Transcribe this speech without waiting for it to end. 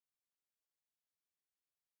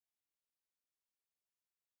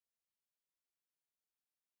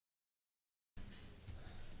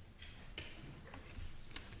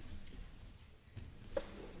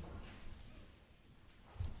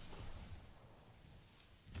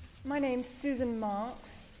My name's Susan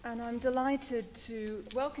Marks, and I'm delighted to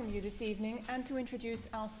welcome you this evening and to introduce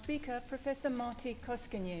our speaker, Professor Martti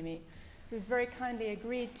Koskenniemi, who's very kindly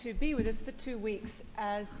agreed to be with us for 2 weeks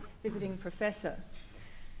as visiting professor.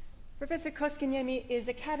 Professor Koskenniemi is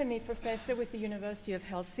Academy Professor with the University of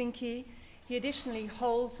Helsinki. He additionally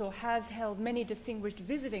holds or has held many distinguished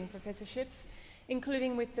visiting professorships,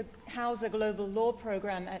 including with the Hauser Global Law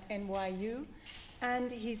Program at NYU,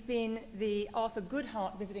 and he's been the Arthur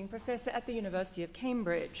Goodhart Visiting Professor at the University of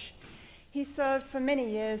Cambridge. He served for many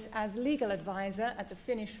years as legal advisor at the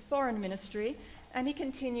Finnish Foreign Ministry, and he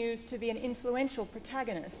continues to be an influential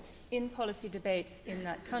protagonist in policy debates in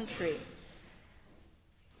that country.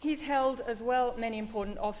 He's held as well many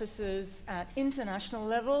important offices at international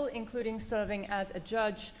level, including serving as a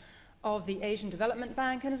judge of the Asian Development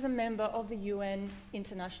Bank and as a member of the UN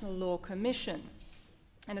International Law Commission,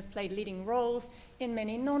 and has played leading roles in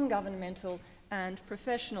many non-governmental and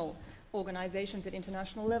professional organizations at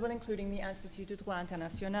international level, including the Institut du Droit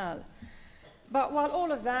International. But while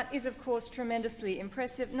all of that is, of course, tremendously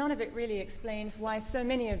impressive, none of it really explains why so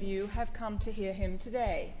many of you have come to hear him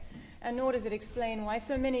today. And nor does it explain why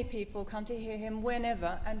so many people come to hear him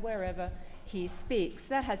whenever and wherever he speaks.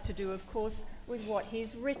 That has to do, of course, with what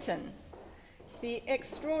he's written. The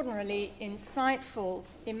extraordinarily insightful,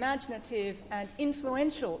 imaginative, and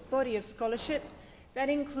influential body of scholarship that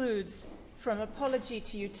includes From Apology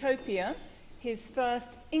to Utopia, his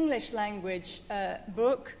first English language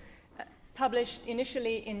book, published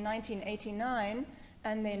initially in 1989,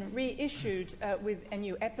 and then reissued with a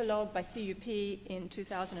new epilogue by CUP in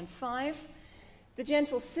 2005. The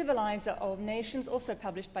Gentle Civilizer of Nations, also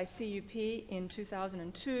published by CUP in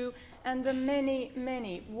 2002, and the many,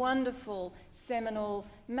 many wonderful, seminal,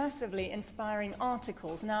 massively inspiring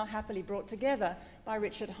articles now happily brought together by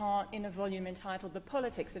Richard Hart in a volume entitled The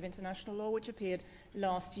Politics of International Law, which appeared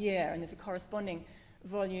last year, and there's a corresponding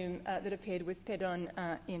volume that appeared with Pédon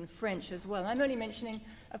in French as well. I'm only mentioning,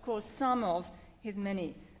 of course, some of his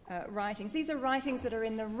many writings. These are writings that are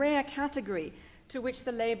in the rare category to which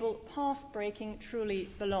the label path-breaking truly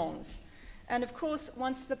belongs. And of course,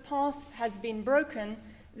 once the path has been broken,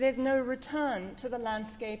 there's no return to the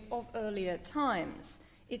landscape of earlier times.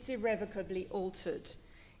 It's irrevocably altered.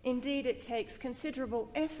 Indeed, it takes considerable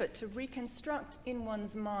effort to reconstruct in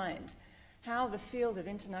one's mind how the field of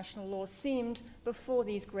international law seemed before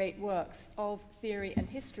these great works of theory and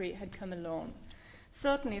history had come along.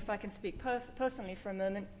 Certainly, if I can speak personally for a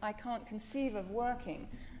moment, I can't conceive of working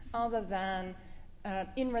other than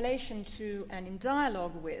in relation to and in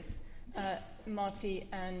dialogue with Martti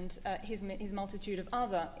and his multitude of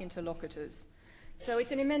other interlocutors. So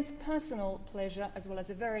it's an immense personal pleasure as well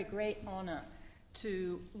as a very great honor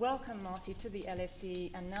to welcome Martti to the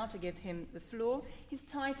LSE and now to give him the floor. His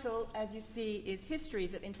title, as you see, is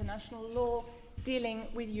Histories of International Law, Dealing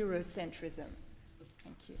with Eurocentrism.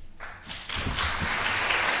 Thank you.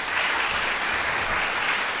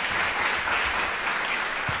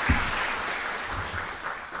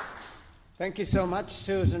 Thank you so much,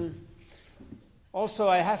 Susan. Also,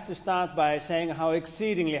 I have to start by saying how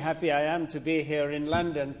exceedingly happy I am to be here in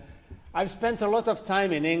London. I've spent a lot of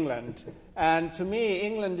time in England, and to me,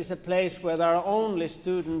 England is a place where there are only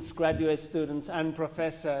students, graduate students, and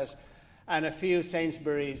professors, and a few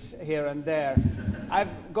Sainsbury's here and there.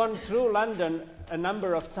 I've gone through London a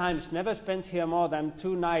number of times, never spent here more than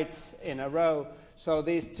 2 nights in a row, so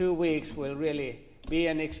these 2 weeks will really be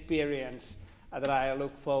an experience that I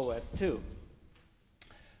look forward to.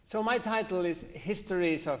 So my title is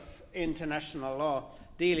Histories of International Law,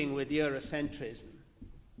 Dealing with Eurocentrism.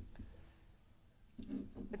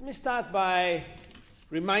 Let me start by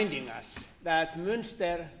reminding us that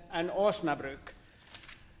Münster and Osnabrück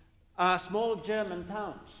are small German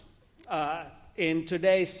towns in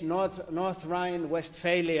today's North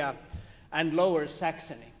Rhine-Westphalia and Lower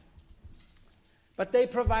Saxony. But they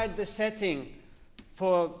provide the setting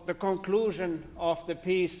for the conclusion of the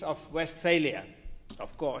Peace of Westphalia,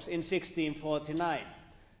 of course, in 1649,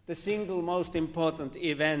 the single most important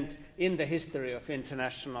event in the history of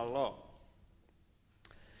international law.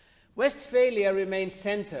 Westphalia remains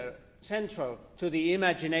central to the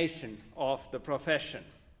imagination of the profession.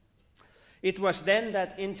 It was then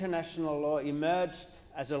that international law emerged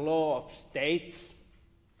as a law of states,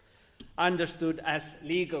 understood as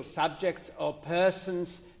legal subjects or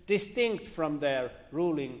persons distinct from their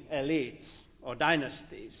ruling elites or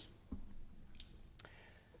dynasties.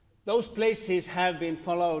 Those places have been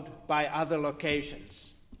followed by other locations: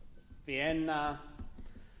 Vienna,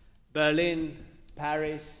 Berlin,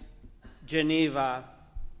 Paris, Geneva,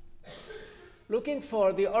 looking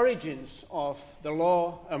for the origins of the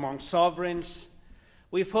law among sovereigns,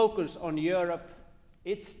 we focus on Europe,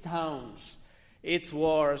 its towns, its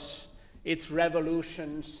wars, its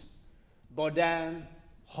revolutions, Baudin,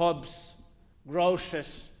 Hobbes,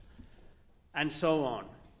 Grotius, and so on.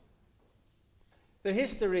 The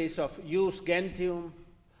histories of jus gentium,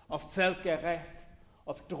 of Völkerrecht,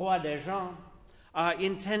 of droit des gens are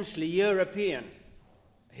intensely European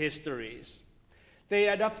histories. They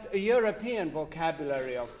adopt a European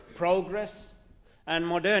vocabulary of progress and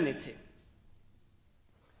modernity.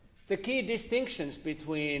 The key distinctions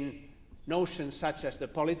between notions such as the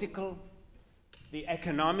political, the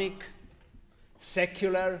economic,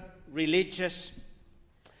 secular, religious,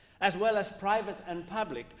 as well as private and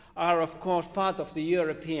public, are of course part of the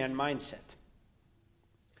European mindset.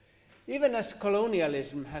 Even as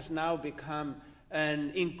colonialism has now become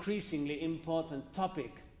an increasingly important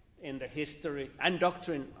topic in the history and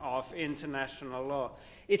doctrine of international law,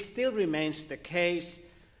 it still remains the case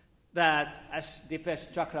that, as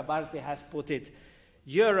Dipesh Chakrabarty has put it,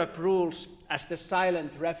 Europe rules as the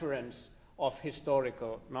silent reference of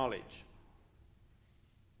historical knowledge.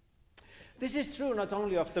 This is true not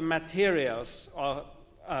only of the materials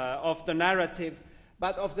of the narrative,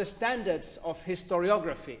 but of the standards of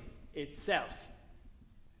historiography itself.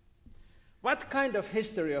 What kind of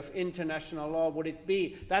history of international law would it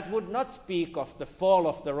be that would not speak of the fall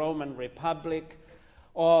of the Roman Republic,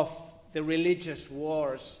 of the religious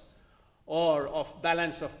wars, or of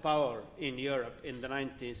balance of power in Europe in the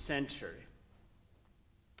 19th century?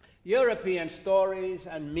 European stories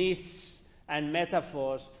and myths and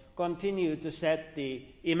metaphors continue to set the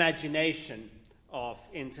imagination of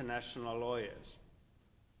international lawyers.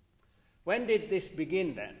 When did this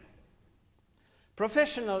begin then?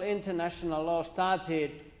 Professional international law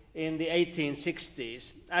started in the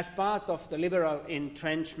 1860s as part of the liberal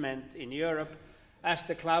entrenchment in Europe as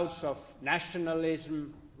the clouds of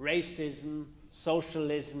nationalism, racism,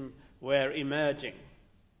 socialism were emerging.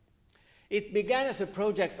 It began as a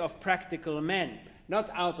project of practical men,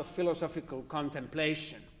 not out of philosophical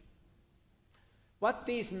contemplation. What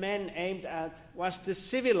these men aimed at was to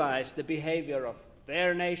civilize the behavior of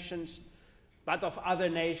their nations, but of other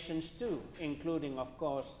nations too, including, of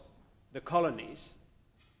course, the colonies.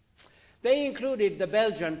 They included the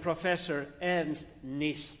Belgian professor Ernst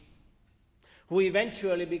Nis, who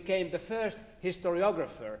eventually became the first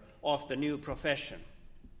historiographer of the new profession.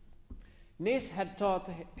 Nis had taught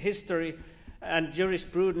history and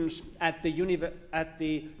jurisprudence at the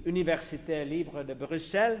Université Libre de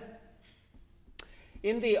Bruxelles.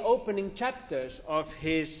 In the opening chapters of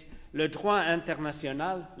his Le droit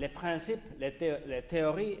international, les principes, les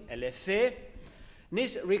théories et les faits,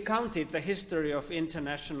 Nis recounted the history of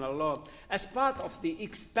international law as part of the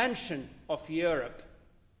expansion of Europe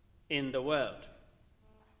in the world.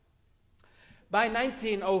 By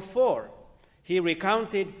 1904, he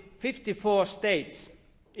recounted 54 states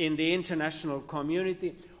in the international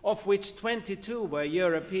community, of which 22 were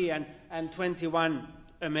European and 21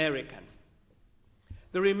 American.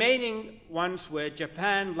 The remaining ones were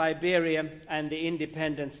Japan, Liberia, and the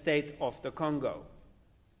independent state of the Congo.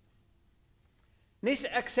 Nis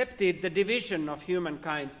accepted the division of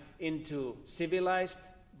humankind into civilized,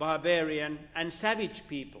 barbarian, and savage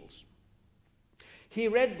peoples. He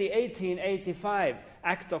read the 1885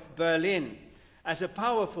 Act of Berlin as a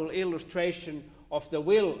powerful illustration of the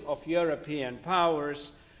will of European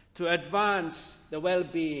powers to advance the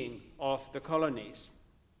well-being of the colonies.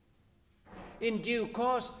 In due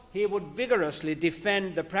course, he would vigorously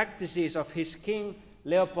defend the practices of his king,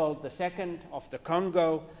 Leopold II of the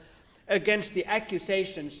Congo, against the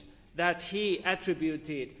accusations that he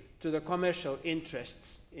attributed to the commercial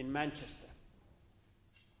interests in Manchester.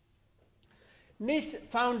 Nis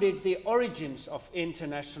founded the origins of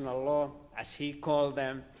international law, as he called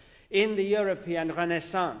them, in the European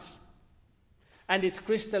Renaissance and its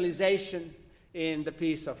crystallization in the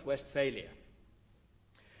Peace of Westphalia.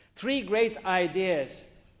 Three great ideas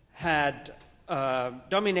had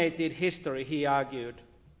dominated history, he argued: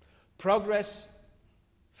 progress,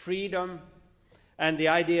 freedom, and the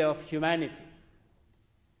idea of humanity.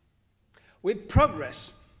 With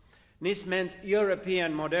progress, Nis meant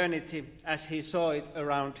European modernity as he saw it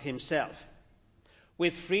around himself.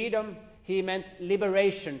 With freedom, he meant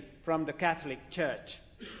liberation from the Catholic Church.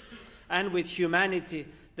 And with humanity,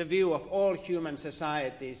 the view of all human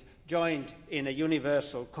societies joined in a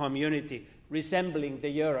universal community resembling the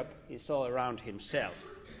Europe he saw around himself.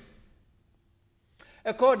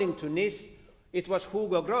 According to Nis, it was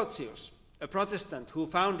Hugo Grotius, a Protestant, who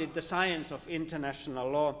founded the science of international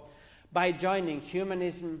law by joining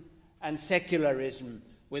humanism and secularism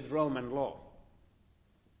with Roman law.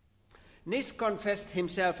 Nis confessed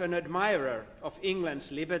himself an admirer of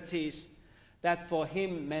England's liberties that for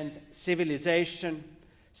him meant civilization,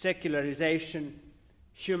 secularization,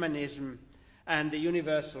 humanism, and the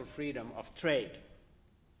universal freedom of trade.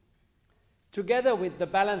 Together with the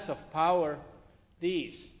balance of power,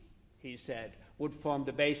 these, he said, would form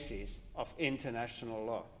the basis of international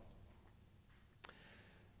law.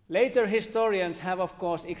 Later historians have, of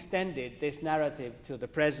course, extended this narrative to the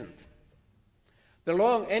present. The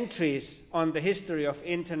long entries on the history of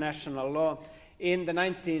international law in the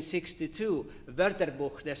 1962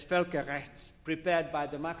 Wörterbuch des Völkerrechts, prepared by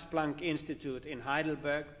the Max Planck Institute in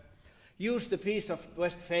Heidelberg, used the Peace of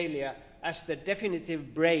Westphalia as the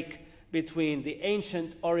definitive break between the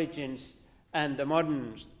ancient origins and the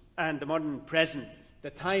modern present, the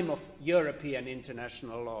time of European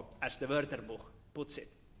international law, as the Wörterbuch puts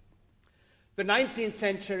it. The 19th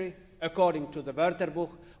century, according to the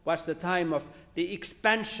Wörterbuch, was the time of the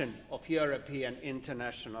expansion of European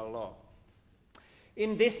international law.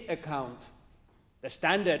 In this account, the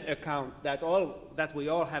standard account that we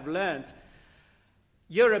all have learned,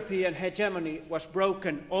 European hegemony was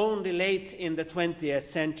broken only late in the 20th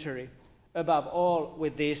century, above all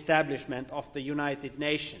with the establishment of the United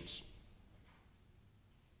Nations.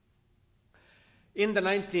 In the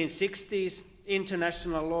 1960s,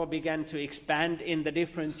 international law began to expand in the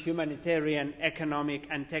different humanitarian, economic,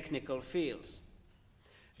 and technical fields.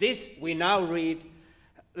 This, we now read,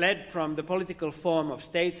 led from the political form of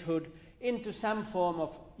statehood into some form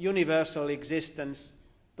of universal existence,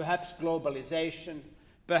 perhaps globalization,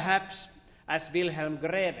 perhaps, as Wilhelm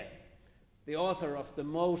Greve, the author of the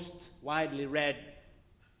most widely read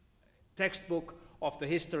textbook of the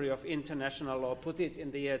history of international law, put it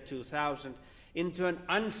in the year 2000, into an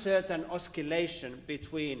uncertain oscillation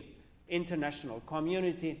between international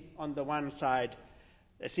community on the one side,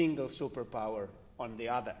 a single superpower on the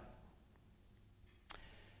other.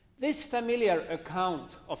 This familiar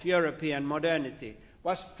account of European modernity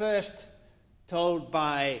was first told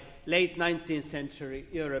by late 19th century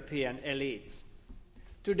European elites.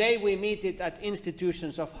 Today we meet it at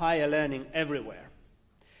institutions of higher learning everywhere.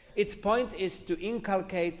 Its point is to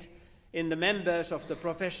inculcate in the members of the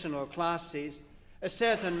professional classes a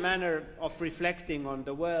certain manner of reflecting on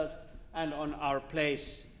the world and on our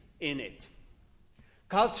place in it.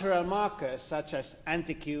 Cultural markers such as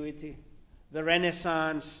antiquity, the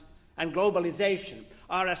Renaissance, and globalization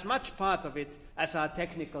are as much part of it as are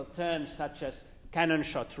technical terms such as cannon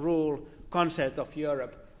shot rule, concept of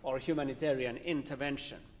Europe, or humanitarian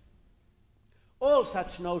intervention. All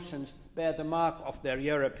such notions bear the mark of their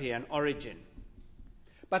European origin.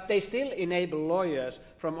 But they still enable lawyers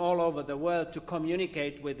from all over the world to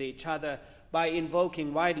communicate with each other by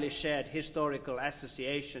invoking widely shared historical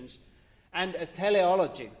associations and a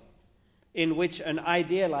teleology in which an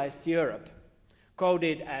idealized Europe,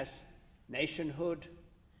 coded as nationhood,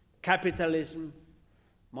 capitalism,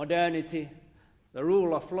 modernity, the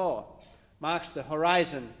rule of law, marks the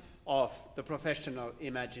horizon of the professional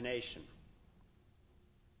imagination.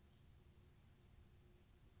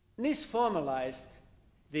 Nis formalized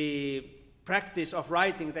the practice of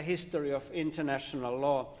writing the history of international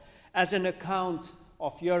law as an account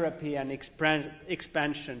of European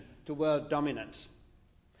expansion to world dominance.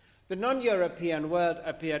 The non-European world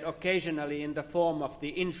appeared occasionally in the form of the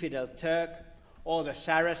infidel Turk or the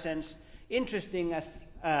Saracens, interesting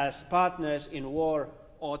as partners in war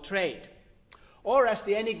or trade, or as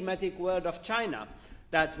the enigmatic world of China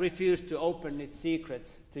that refused to open its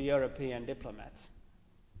secrets to European diplomats.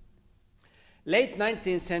 Late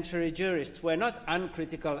 19th century jurists were not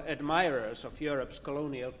uncritical admirers of Europe's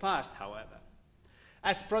colonial past, however.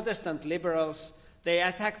 As Protestant liberals, they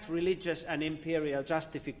attacked religious and imperial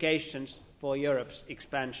justifications for Europe's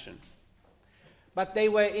expansion. But they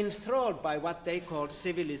were enthralled by what they called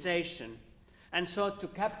civilization and sought to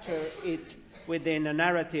capture it within a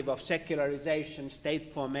narrative of secularization,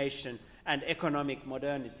 state formation, and economic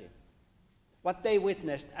modernity, what they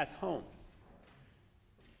witnessed at home.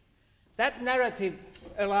 That narrative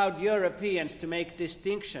allowed Europeans to make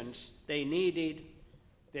distinctions they needed,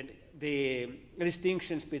 the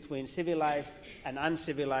distinctions between civilized and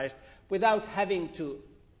uncivilized, without having to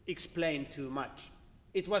explain too much.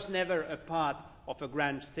 It was never a part of a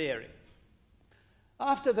grand theory.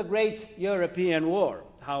 After the Great European War,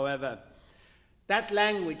 however, that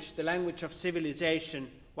language, the language of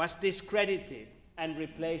civilization, was discredited and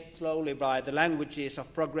replaced slowly by the languages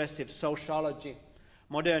of progressive sociology,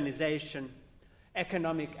 modernization,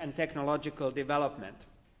 economic and technological development.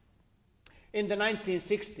 In the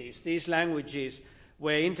 1960s, these languages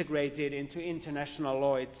were integrated into international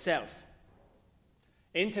law itself.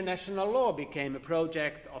 International law became a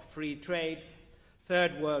project of free trade,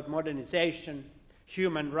 third world modernization,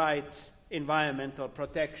 human rights, environmental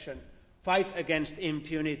protection, fight against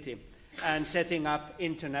impunity, and setting up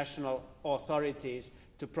international authorities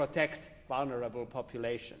to protect vulnerable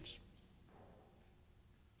populations.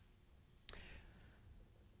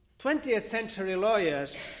 20th century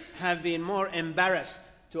lawyers have been more embarrassed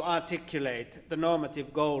to articulate the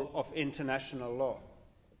normative goal of international law.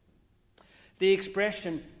 The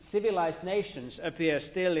expression civilized nations appears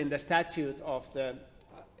still in the statute of the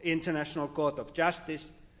International Court of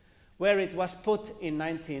Justice, where it was put in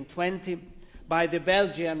 1920 by the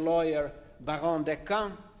Belgian lawyer Baron de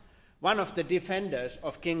Caen, one of the defenders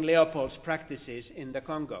of King Leopold's practices in the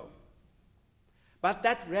Congo. But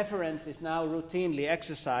that reference is now routinely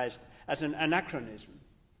exercised as an anachronism.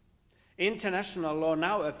 International law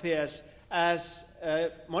now appears as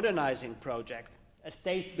a modernizing project, a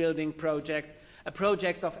state-building project, a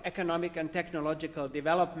project of economic and technological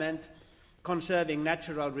development, conserving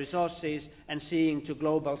natural resources and seeing to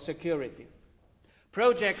global security.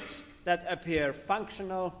 Projects that appear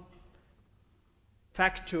functional,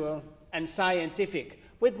 factual, and scientific,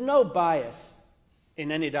 with no bias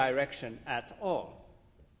in any direction at all.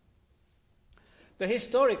 The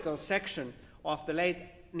historical section of the late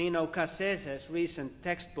Nino Cassese's recent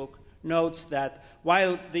textbook notes that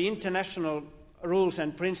while the international rules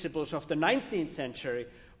and principles of the 19th century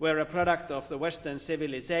were a product of the Western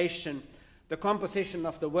civilization, the composition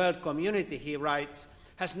of the world community, he writes,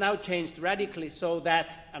 has now changed radically so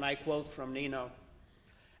that, and I quote from Nino,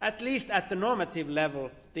 at least at the normative level,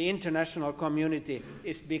 the international community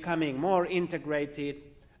is becoming more integrated,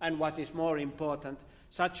 and what is more important,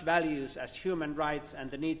 such values as human rights and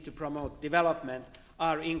the need to promote development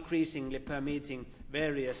are increasingly permeating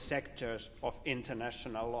various sectors of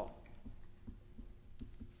international law.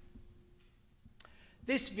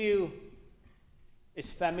 This view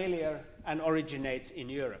is familiar and originates in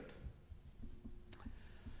Europe.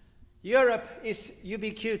 Europe is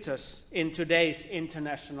ubiquitous in today's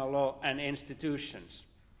international law and institutions.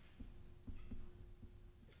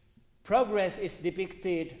 Progress is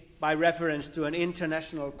depicted by reference to an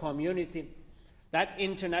international community, that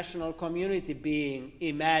international community being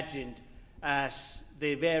imagined as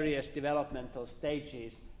the various developmental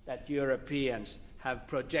stages that Europeans have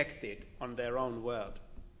projected on their own world.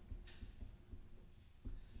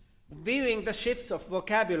 Viewing the shifts of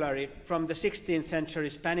vocabulary from the 16th century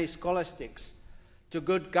Spanish scholastics to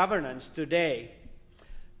good governance today,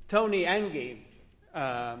 Tony Angie,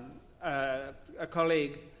 a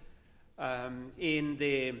colleague in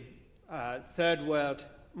the Third World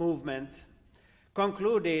movement,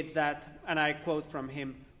 concluded that, and I quote from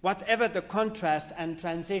him, whatever the contrasts and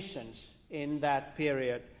transitions in that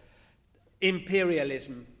period,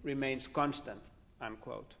 imperialism remains constant,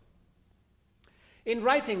 unquote. In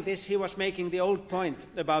writing this, he was making the old point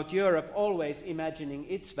about Europe always imagining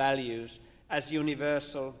its values as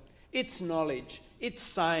universal, its knowledge, its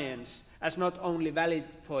science as not only valid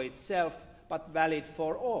for itself, but valid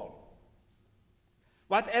for all.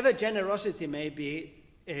 Whatever generosity may be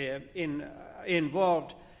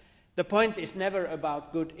involved, the point is never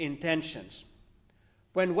about good intentions.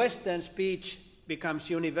 When Western speech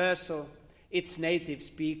becomes universal, its native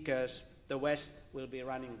speakers, the West, will be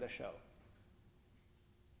running the show.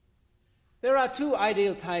 There are two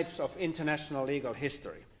ideal types of international legal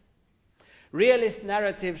history. Realist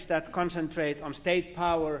narratives that concentrate on state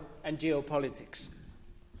power and geopolitics.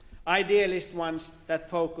 Idealist ones that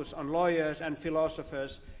focus on lawyers and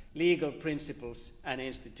philosophers, legal principles and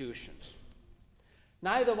institutions.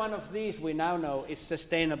 Neither one of these, we now know, is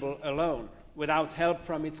sustainable alone, without help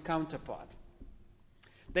from its counterpart.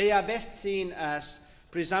 They are best seen as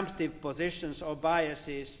presumptive positions or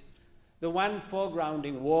biases, the one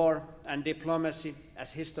foregrounding war and diplomacy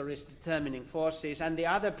as history's determining forces, and the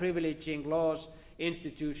other privileging laws,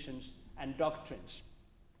 institutions, and doctrines.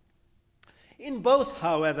 In both,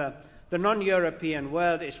 however, the non-European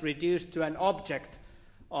world is reduced to an object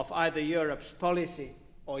of either Europe's policy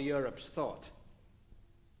or Europe's thought.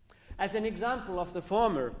 As an example of the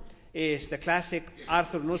former is the classic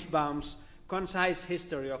Arthur Nussbaum's Concise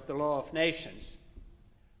History of the Law of Nations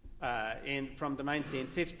from the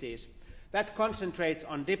 1950s, that concentrates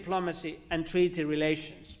on diplomacy and treaty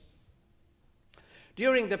relations.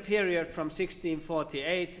 During the period from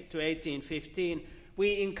 1648 to 1815,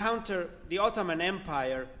 we encounter the Ottoman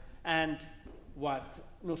Empire and what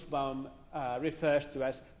Nussbaum refers to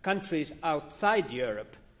as countries outside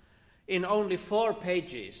Europe in only 4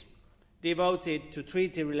 pages devoted to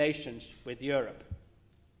treaty relations with Europe.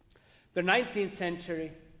 The 19th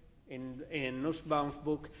century in Nussbaum's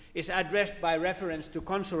book, is addressed by reference to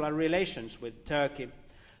consular relations with Turkey,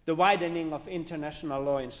 the widening of international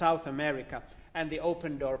law in South America, and the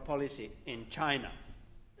open door policy in China.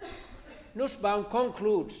 Nussbaum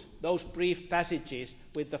concludes those brief passages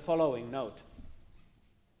with the following note.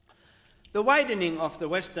 The widening of the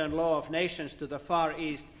Western law of nations to the Far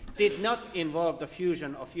East did not involve the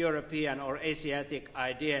fusion of European or Asiatic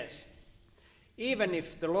ideas. Even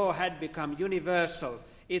if the law had become universal,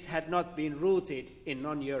 it had not been rooted in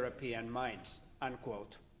non-European minds,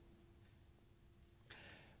 unquote.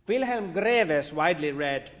 Wilhelm Greve's widely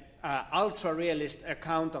read ultra-realist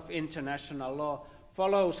account of international law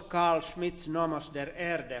follows Carl Schmitt's Nomos der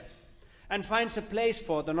Erde and finds a place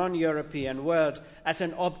for the non-European world as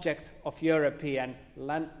an object of European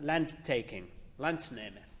land-taking,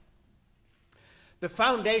 Landsnehme. The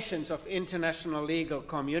foundations of international legal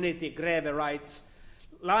community, Greve writes,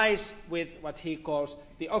 lies with what he calls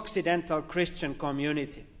the Occidental Christian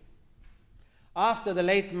community. After the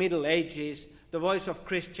late Middle Ages, the voice of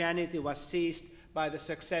Christianity was seized by the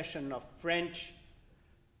succession of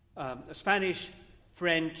Spanish,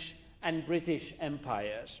 French, and British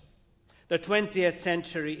empires. The 20th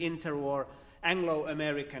century interwar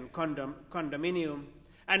Anglo-American condominium,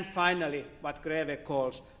 and finally what Greve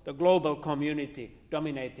calls the global community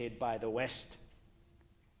dominated by the West.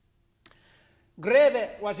 Greve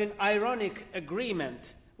was in ironic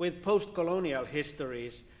agreement with post-colonial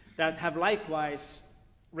histories that have likewise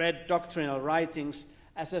read doctrinal writings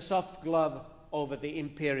as a soft glove over the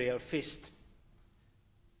imperial fist.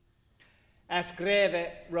 As Greve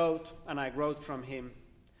wrote, and I quote from him,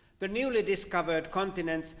 the newly discovered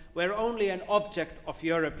continents were only an object of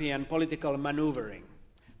European political maneuvering.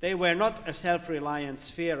 They were not a self-reliant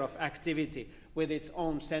sphere of activity with its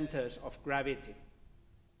own centers of gravity,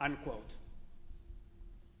 unquote.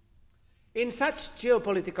 In such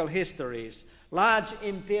geopolitical histories, large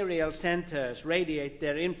imperial centers radiate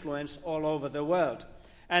their influence all over the world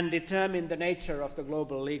and determine the nature of the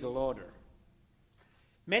global legal order.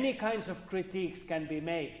 Many kinds of critiques can be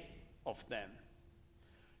made of them.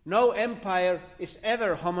 No empire is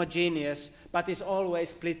ever homogeneous, but is always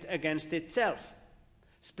split against itself,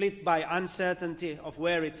 split by uncertainty of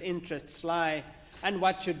where its interests lie and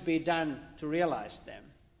what should be done to realize them.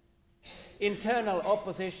 Internal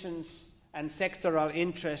oppositions and sectoral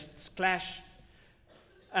interests clash,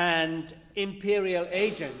 and imperial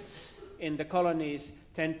agents in the colonies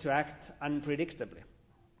tend to act unpredictably.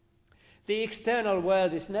 The external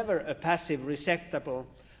world is never a passive receptacle,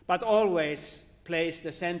 but always plays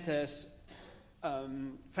the centers,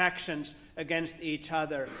 factions against each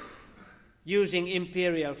other, using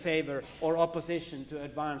imperial favor or opposition to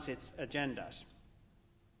advance its agendas.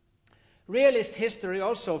 Realist history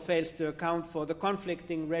also fails to account for the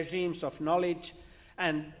conflicting regimes of knowledge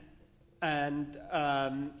and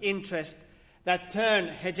interest that turn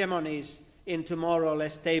hegemonies into more or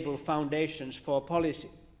less stable foundations for policy.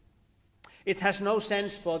 It has no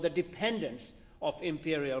sense for the dependence of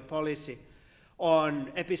imperial policy on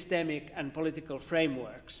epistemic and political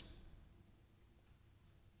frameworks.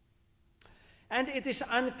 And it is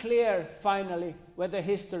unclear, finally, whether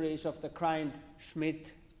histories of the kind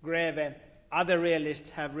Schmitt, Greve, other realists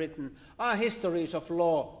have written are histories of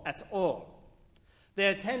law at all.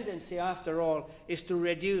 Their tendency, after all, is to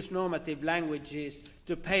reduce normative languages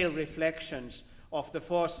to pale reflections of the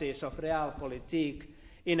forces of realpolitik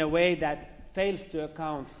in a way that fails to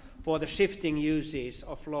account for the shifting uses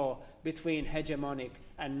of law between hegemonic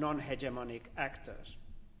and non-hegemonic actors.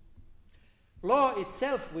 Law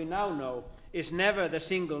itself, we now know, is never the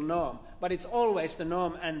single norm, but it's always the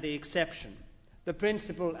norm and the exception, the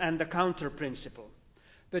principle and the counter-principle,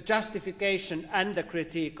 the justification and the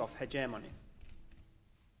critique of hegemony.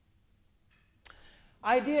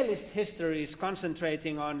 Idealist histories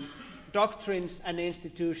concentrating on doctrines and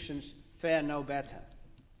institutions fare no better.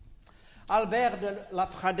 Albert de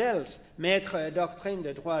Lapradel's Maître et Doctrine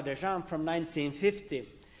de droit des gens from 1950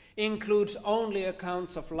 includes only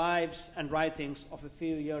accounts of lives and writings of a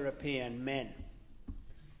few European men,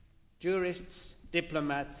 jurists,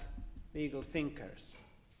 diplomats, legal thinkers.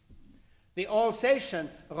 The Alsatian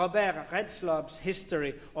Robert Retzlaub's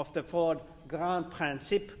history of the four Grands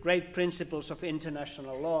Principes, great principles of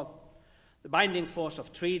international law, the binding force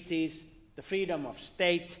of treaties, the freedom of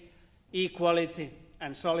state, equality,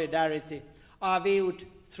 and solidarity, are viewed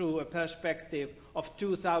through a perspective of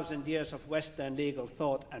 2,000 years of Western legal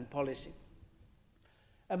thought and policy.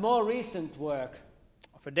 A more recent work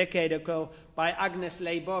of a decade ago by Agnes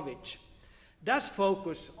Leibovich does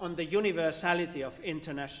focus on the universality of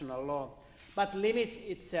international law, but limits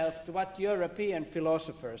itself to what European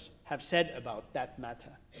philosophers have said about that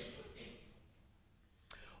matter.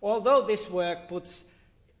 Although this work puts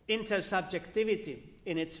intersubjectivity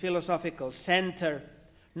in its philosophical center,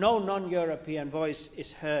 no non-European voice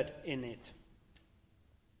is heard in it.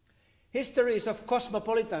 Histories of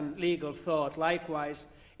cosmopolitan legal thought, likewise,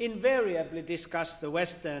 invariably discuss the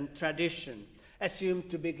Western tradition, assumed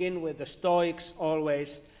to begin with the Stoics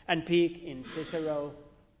always and peak in Cicero,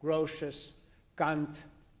 Grotius, Kant,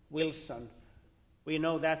 Wilson. We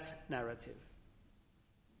know that narrative.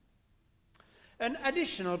 An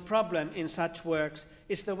additional problem in such works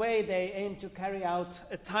is the way they aim to carry out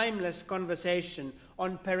a timeless conversation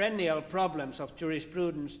on perennial problems of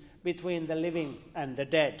jurisprudence between the living and the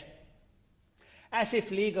dead. As if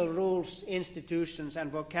legal rules, institutions,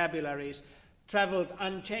 and vocabularies traveled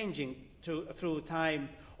unchanging through time,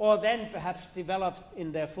 or then perhaps developed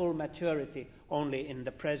in their full maturity only in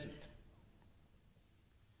the present.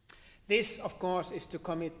 This, of course, is to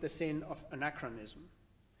commit the sin of anachronism.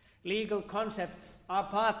 Legal concepts are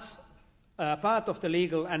part of the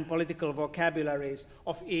legal and political vocabularies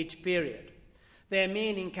of each period. Their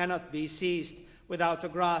meaning cannot be seized without a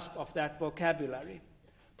grasp of that vocabulary.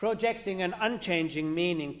 Projecting an unchanging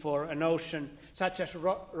meaning for a notion, such as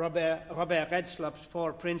Robert Redslop's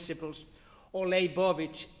Four Principles or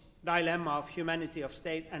Leibovich's Dilemma of Humanity of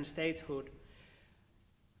State and Statehood,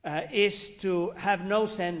 is to have no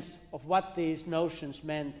sense of what these notions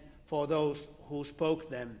meant for those who spoke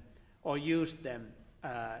them or used them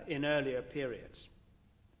in earlier periods.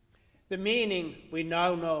 The meaning we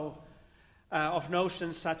now know of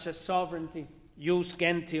notions such as sovereignty, jus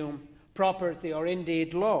gentium, property, or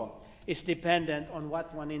indeed law is dependent on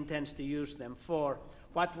what one intends to use them for,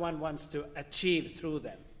 what one wants to achieve through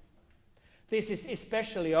them. This is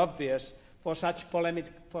especially obvious for such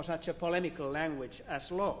a polemical language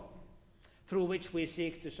as law, through which we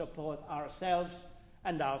seek to support ourselves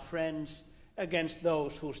and our friends against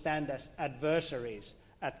those who stand as adversaries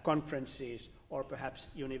at conferences or perhaps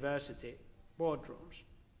university boardrooms.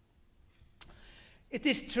 It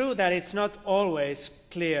is true that it's not always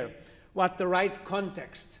clear what the right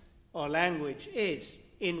context or language is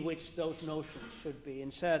in which those notions should be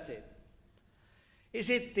inserted. Is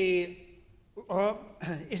it the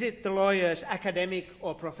lawyer's academic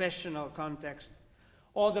or professional context,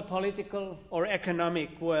 or the political or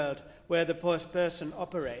economic world where the person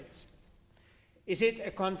operates? Is it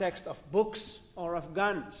a context of books or of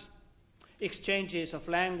guns, exchanges of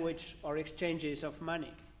language or exchanges of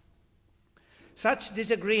money? Such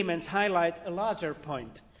disagreements highlight a larger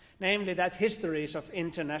point, namely that histories of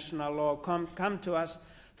international law come to us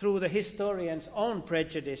through the historian's own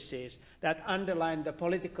prejudices that underline the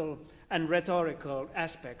political and rhetorical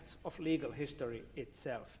aspects of legal history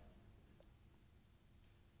itself.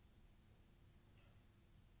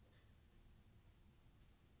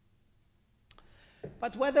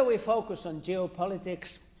 But whether we focus on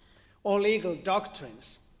geopolitics or legal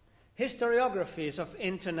doctrines, historiographies of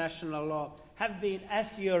international law have been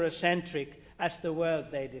as Eurocentric as the world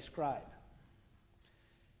they describe.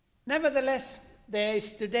 Nevertheless, there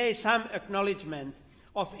is today some acknowledgement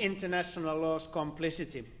of international law's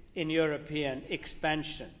complicity in European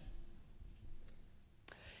expansion.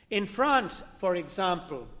 In France, for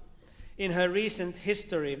example, in her recent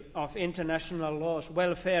History of International Law's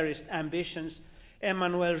welfarist ambitions,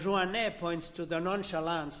 Emmanuel Jouanet points to the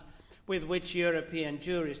nonchalance with which European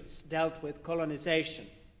jurists dealt with colonization.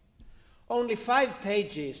 Only 5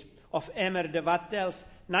 pages of Emer de Vattel's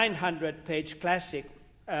 900-page classic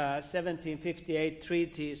 1758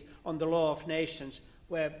 treatise on the law of nations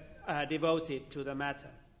were devoted to the matter.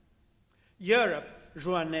 Europe,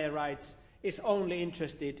 Jouanet writes, is only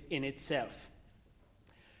interested in itself.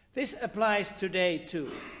 This applies today too.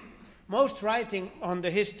 Most writing on the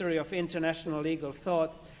history of international legal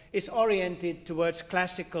thought is oriented towards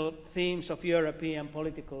classical themes of European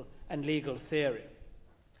political and legal theory.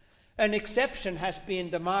 An exception has been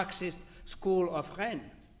the Marxist school of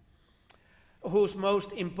Rennes, whose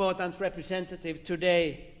most important representative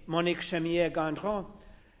today, Monique Chemier-Gendron,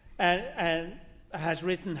 and has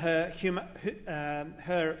written her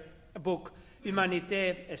book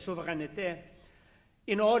Humanité et Souveraineté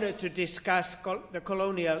in order to discuss the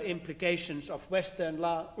colonial implications of Western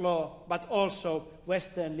law, but also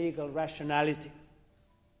Western legal rationality.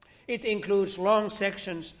 It includes long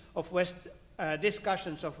sections of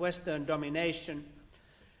discussions of Western domination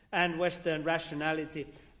and Western rationality,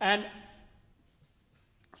 and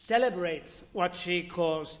celebrates what she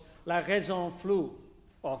calls la raison floue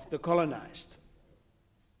of the colonized.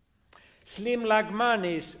 Slim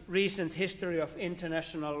Lagmani's recent History of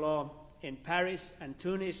International Law in Paris and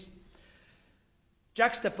Tunis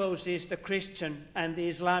juxtaposes the Christian and the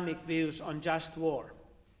Islamic views on just war.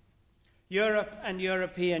 Europe and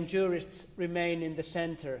European jurists remain in the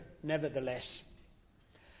center nevertheless,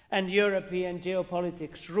 and European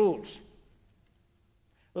geopolitics rules.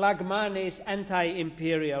 Lagmani's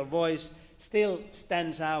anti-imperial voice still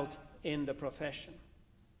stands out in the profession.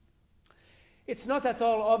 It's not at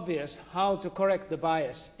all obvious how to correct the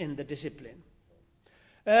bias in the discipline.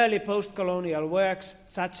 Early post-colonial works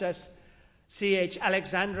such as C.H.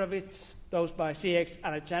 Alexandrovitz, those by C.H.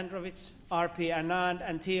 Alexandrovitz, R.P. Anand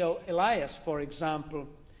and Theo Elias, for example,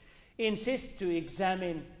 insist to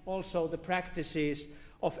examine also the practices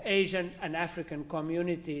of Asian and African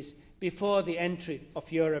communities before the entry of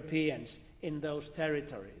Europeans in those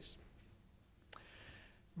territories.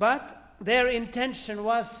 But their intention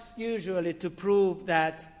was usually to prove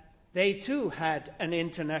that they too had an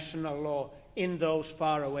international law in those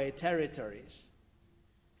faraway territories.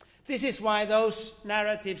 This is why those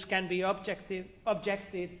narratives can be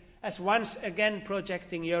objected as once again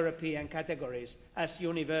projecting European categories as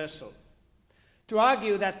universal. To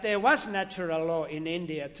argue that there was natural law in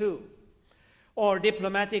India too, or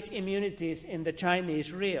diplomatic immunities in the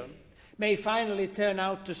Chinese realm, may finally turn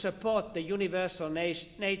out to support the universal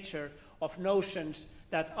nature of notions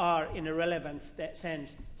that are, in a relevant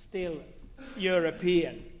sense, still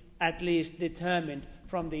European, at least determined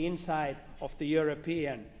from the inside of the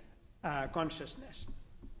European consciousness.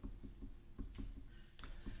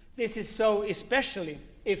 This is so especially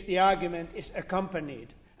if the argument is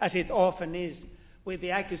accompanied, as it often is, with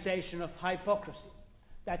the accusation of hypocrisy,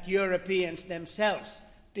 that Europeans themselves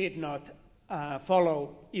did not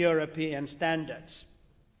follow European standards.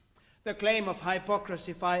 The claim of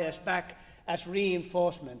hypocrisy fires back as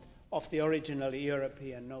reinforcement of the originally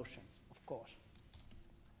European notion, of course.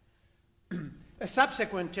 A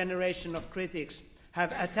subsequent generation of critics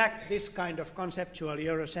have attacked this kind of conceptual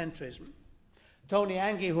Eurocentrism. Tony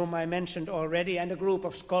Anghie, whom I mentioned already, and a group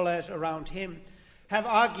of scholars around him have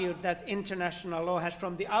argued that international law has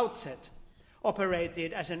from the outset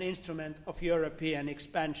operated as an instrument of European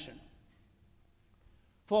expansion.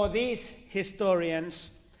 For these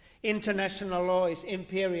historians, international law is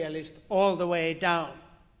imperialist all the way down.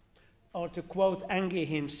 Or to quote Anghie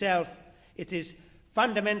himself, it is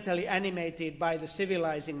fundamentally animated by the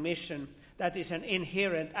civilizing mission that is an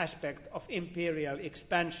inherent aspect of imperial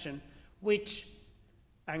expansion, which,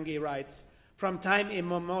 Anghie writes, from time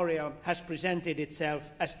immemorial has presented itself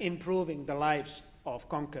as improving the lives of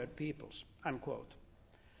conquered peoples, unquote.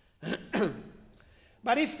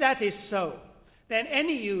 But if that is so, then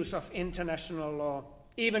any use of international law,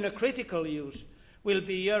 even a critical use, will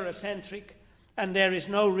be Eurocentric, and there is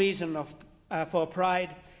no reason for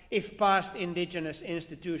pride if past indigenous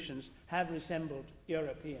institutions have resembled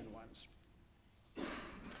European ones.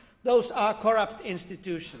 Those are corrupt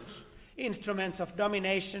institutions, instruments of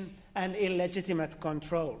domination and illegitimate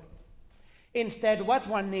control. Instead, what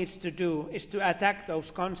one needs to do is to attack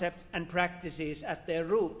those concepts and practices at their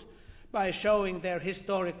root by showing their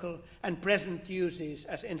historical and present uses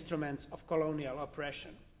as instruments of colonial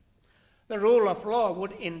oppression. The rule of law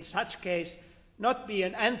would, in such case, not be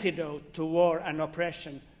an antidote to war and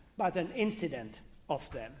oppression, but an incident of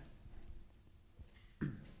them.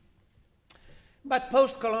 But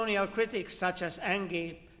post-colonial critics such as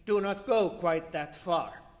Anghie do not go quite that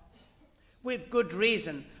far. With good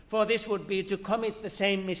reason, for this would be to commit the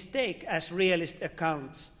same mistake as realist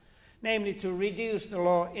accounts, namely to reduce the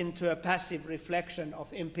law into a passive reflection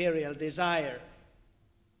of imperial desire.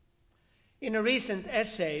 In a recent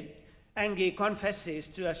essay, Anghie confesses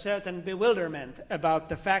to a certain bewilderment about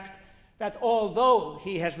the fact that although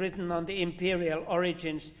he has written on the imperial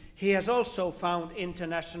origins, he has also found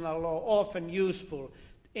international law often useful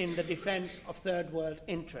in the defense of third world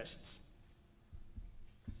interests.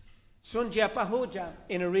 Sunjya Pahuja,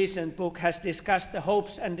 in a recent book, has discussed the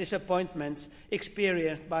hopes and disappointments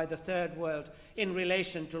experienced by the third world in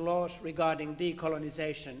relation to laws regarding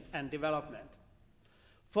decolonization and development.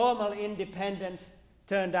 Formal independence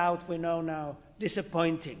turned out, we know now,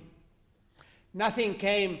 disappointing. Nothing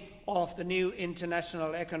came of the new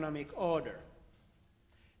international economic order.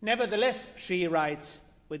 Nevertheless, she writes,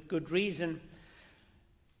 with good reason,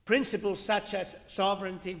 principles such as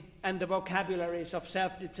sovereignty and the vocabularies of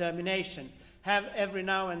self-determination have every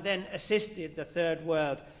now and then assisted the third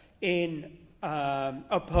world in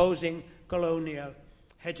opposing colonial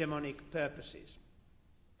hegemonic purposes.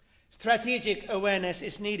 Strategic awareness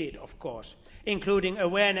is needed, of course, including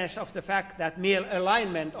awareness of the fact that mere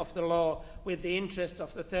alignment of the law with the interests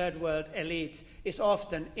of the third world elites is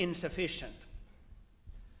often insufficient.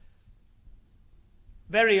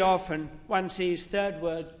 Very often, one sees third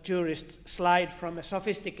world jurists slide from a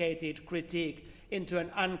sophisticated critique into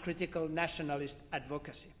an uncritical nationalist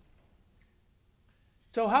advocacy.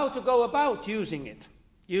 So how to go about using it,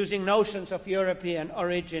 using notions of European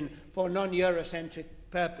origin for non-Eurocentric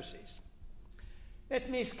purposes? Let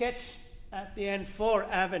me sketch at the end 4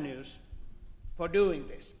 avenues for doing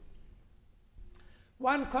this.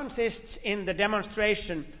 One consists in the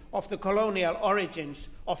demonstration of the colonial origins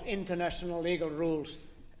of international legal rules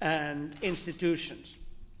and institutions.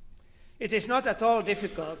 It is not at all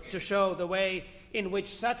difficult to show the way in which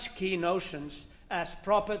such key notions as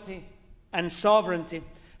property and sovereignty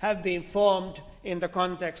have been formed in the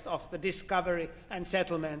context of the discovery and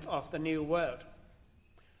settlement of the New World.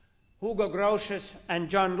 Hugo Grotius and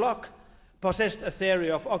John Locke possessed a theory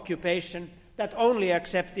of occupation that only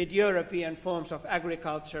accepted European forms of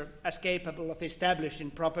agriculture as capable of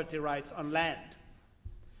establishing property rights on land.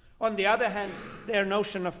 On the other hand, their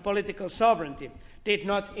notion of political sovereignty did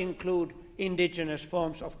not include indigenous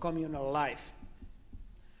forms of communal life.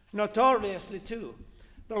 Notoriously, too,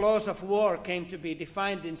 the laws of war came to be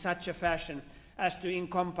defined in such a fashion as to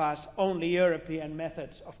encompass only European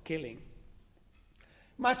methods of killing.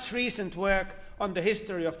 Much recent work on the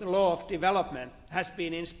history of the law of development has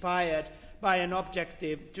been inspired by an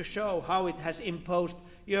objective to show how it has imposed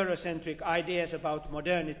Eurocentric ideas about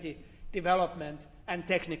modernity, development, and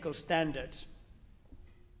technical standards.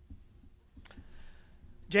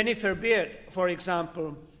 Jennifer Beard, for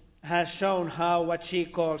example, has shown how what she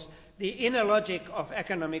calls the inner logic of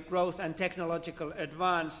economic growth and technological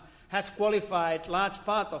advance has qualified large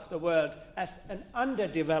part of the world as an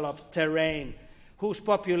underdeveloped terrain whose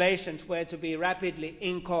populations were to be rapidly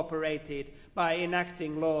incorporated by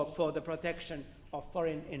enacting law for the protection of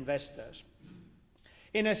foreign investors.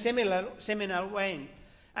 In a similar vein,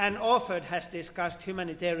 Anne Orford has discussed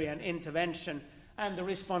humanitarian intervention and the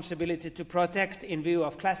responsibility to protect in view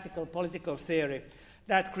of classical political theory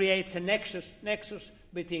that creates a nexus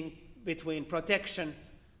between protection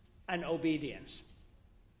and obedience.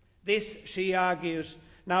 This, she argues,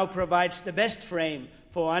 now provides the best frame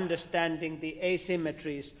for understanding the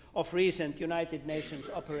asymmetries of recent United Nations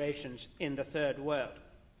operations in the Third World.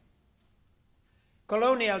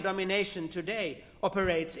 Colonial domination today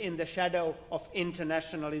operates in the shadow of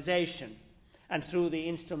internationalization and through the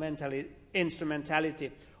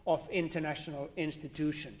instrumentality of international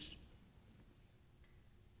institutions.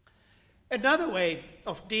 Another way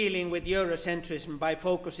of dealing with Eurocentrism by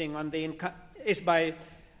focusing on the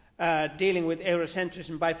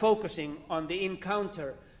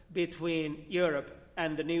encounter between Europe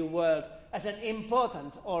and the New World as an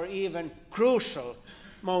important or even crucial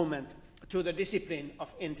moment to the discipline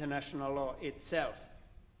of international law itself.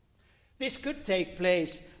 This could take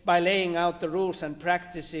place by laying out the rules and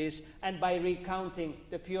practices and by recounting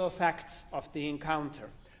the pure facts of the encounter.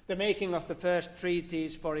 The making of the first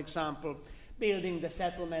treaties, for example, building the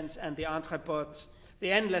settlements and the entrepôts,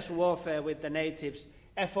 the endless warfare with the natives,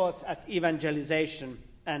 efforts at evangelization,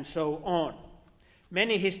 and so on.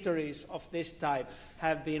 Many histories of this type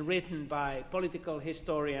have been written by political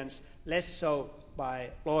historians, less so by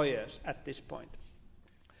lawyers at this point.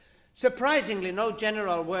 Surprisingly, no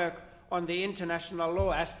general work on the international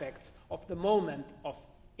law aspects of the moment of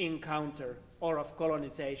encounter or of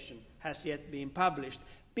colonization has yet been published,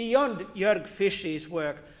 beyond Jörg Fisch's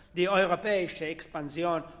work, Die Europäische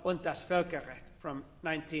Expansion und das Völkerrecht from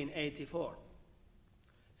 1984.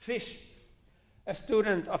 Fisch, a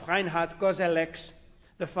student of Reinhard Kosellecks,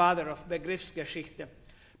 the father of Begriffsgeschichte,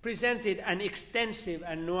 presented an extensive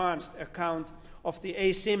and nuanced account of the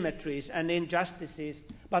asymmetries and injustices,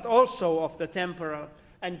 but also of the temporal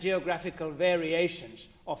and geographical variations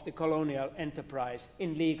of the colonial enterprise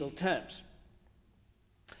in legal terms.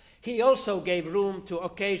 He also gave room to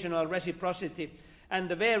occasional reciprocity and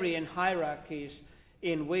the varying hierarchies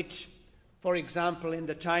in which, for example, in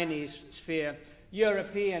the Chinese sphere,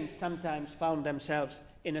 Europeans sometimes found themselves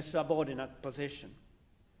in a subordinate position.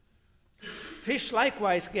 Fisch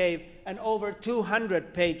likewise gave an over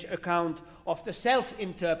 200-page account of the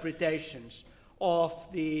self-interpretations of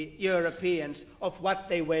the Europeans of what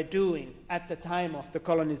they were doing at the time of the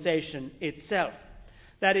colonization itself.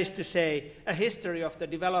 That is to say, a history of the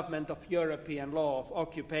development of European law of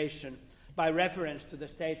occupation by reference to the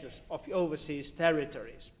status of overseas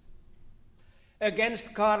territories.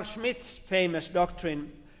 Against Carl Schmitt's famous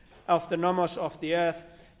doctrine of the nomos of the earth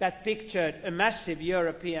that pictured a massive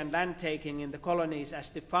European land-taking in the colonies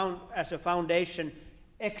as a foundation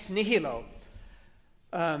ex nihilo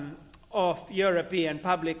of European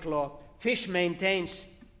public law, Fisch maintains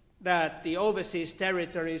that the overseas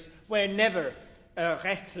territories were never a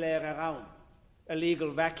rechtsleere Raum, a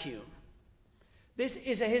legal vacuum. This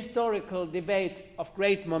is a historical debate of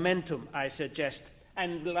great momentum, I suggest,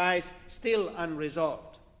 and lies still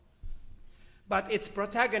unresolved. but its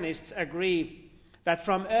protagonists agree that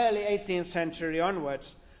from early 18th century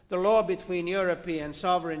onwards, the law between European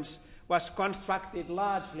sovereigns was constructed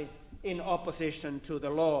largely in opposition to the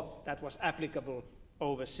law that was applicable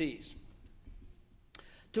overseas.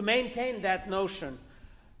 To maintain that notion,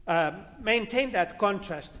 maintain that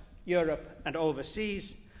contrast, Europe and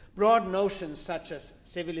overseas, broad notions such as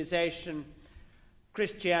civilization,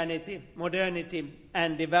 Christianity, modernity,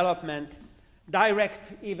 and development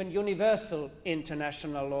direct even universal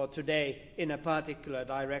international law today in a particular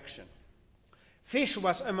direction. Fish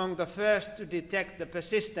was among the first to detect the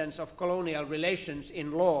persistence of colonial relations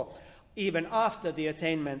in law even after the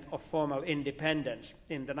attainment of formal independence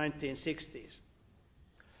in the 1960s.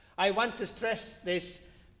 I want to stress this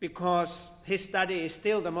because his study is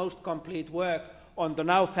still the most complete work on the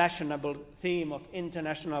now fashionable theme of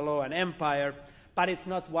international law and empire, but it's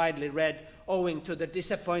not widely read owing to the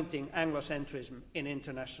disappointing Anglocentrism in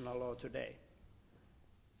international law today.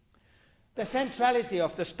 The centrality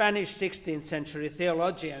of the Spanish 16th century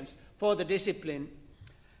theologians for the discipline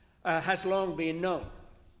has long been known.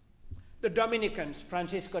 The Dominicans,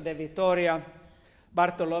 Francisco de Vitoria,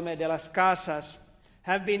 Bartolomé de las Casas,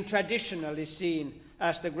 have been traditionally seen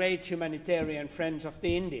as the great humanitarian friends of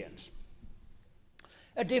the Indians.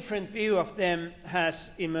 A different view of them has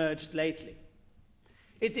emerged lately.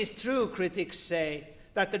 It is true, critics say,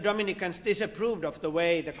 that the Dominicans disapproved of the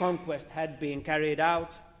way the conquest had been carried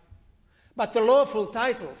out, but the lawful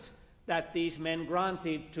titles that these men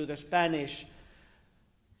granted to the Spanish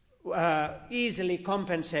easily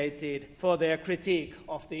compensated for their critique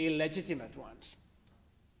of the illegitimate ones.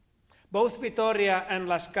 Both Vitoria and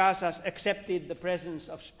Las Casas accepted the presence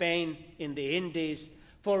of Spain in the Indies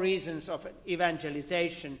for reasons of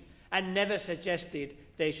evangelization and never suggested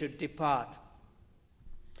they should depart.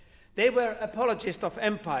 They were apologists of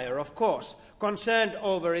empire, of course, concerned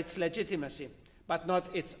over its legitimacy, but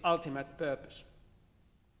not its ultimate purpose.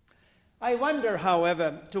 I wonder,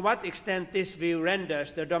 however, to what extent this view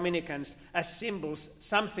renders the Dominicans as symbols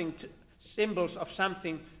of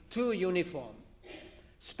something too uniform,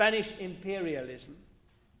 Spanish imperialism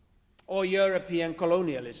or European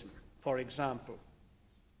colonialism, for example.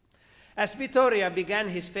 As Vitoria began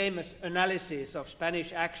his famous analysis of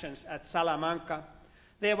Spanish actions at Salamanca,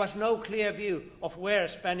 there was no clear view of where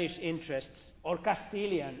Spanish interests, or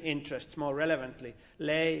Castilian interests more relevantly,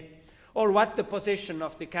 lay, or what the position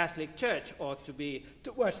of the Catholic Church ought to be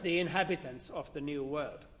towards the inhabitants of the New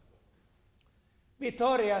World.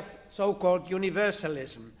 Vitoria's so-called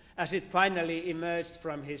universalism, as it finally emerged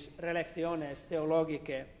from his Relectiones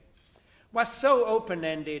Theologicae, was so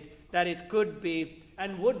open-ended that it could be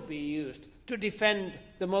and would be used to defend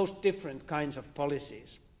the most different kinds of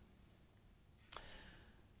policies.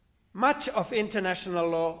 Much of international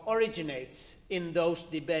law originates in those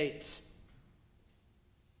debates,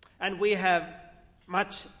 and we have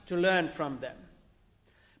much to learn from them.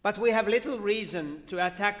 But we have little reason to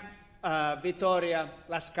attack Vitoria,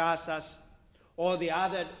 Las Casas, or the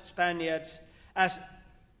other Spaniards as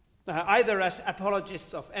either as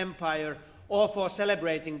apologists of empire or for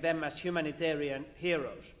celebrating them as humanitarian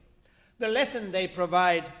heroes. The lesson they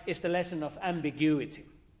provide is the lesson of ambiguity.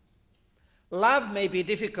 Love may be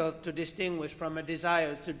difficult to distinguish from a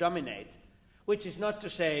desire to dominate, which is not to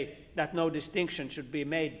say that no distinction should be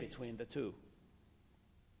made between the two.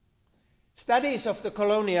 Studies of the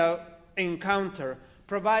colonial encounter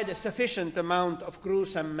provide a sufficient amount of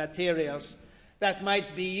gruesome materials that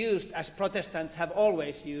might be used, as Protestants have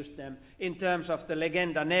always used them, in terms of the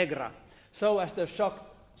legenda negra, so as to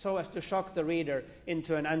shock the reader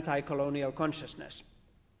into an anti-colonial consciousness.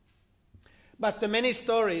 But the many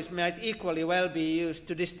stories might equally well be used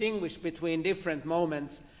to distinguish between different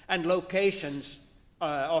moments and locations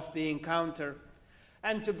of the encounter,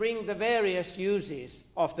 and to bring the various uses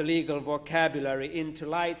of the legal vocabulary into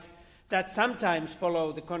light that sometimes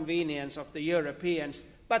follow the convenience of the Europeans,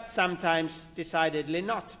 but sometimes decidedly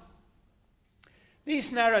not.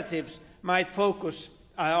 These narratives might focus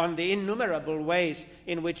on the innumerable ways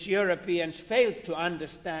in which Europeans failed to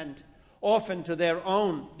understand, often to their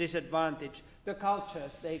own disadvantage, the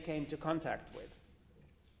cultures they came to contact with.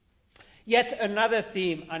 Yet another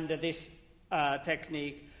theme under this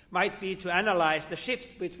technique might be to analyze the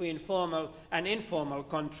shifts between formal and informal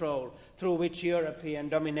control through which European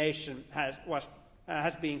domination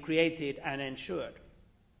has been created and ensured.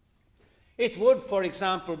 It would, for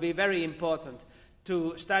example, be very important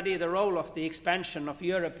to study the role of the expansion of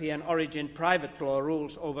European origin private law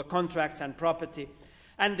rules over contracts and property,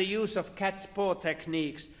 and the use of cat's paw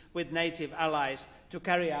techniques with native allies to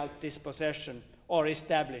carry out dispossession or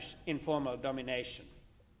establish informal domination.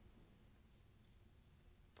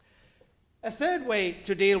 A third way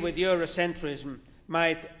to deal with Eurocentrism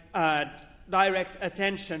might direct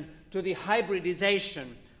attention to the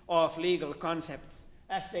hybridization of legal concepts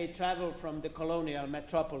as they travel from the colonial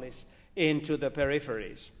metropolis into the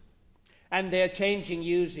peripheries, and their changing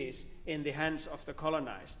uses in the hands of the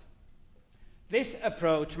colonized. This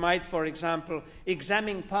approach might, for example,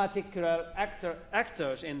 examine particular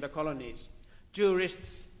actors in the colonies,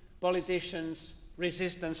 jurists, politicians,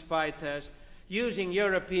 resistance fighters, using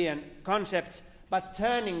European concepts but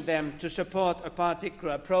turning them to support a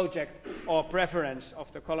particular project or preference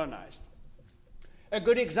of the colonized. A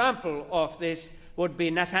good example of this would be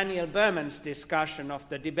Nathaniel Berman's discussion of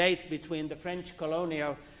the debates between the French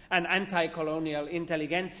colonial and anti-colonial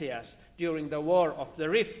intelligentsias during the War of the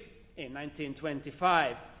Rif in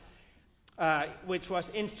 1925, which was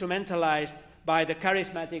instrumentalized by the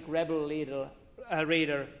charismatic rebel leader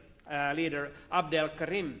Abdel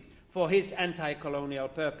Karim for his anti-colonial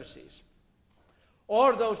purposes.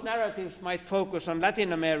 Or those narratives might focus on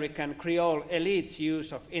Latin American Creole elites'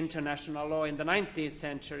 use of international law in the 19th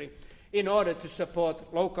century in order to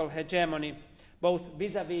support local hegemony, both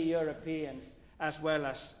vis-à-vis Europeans as well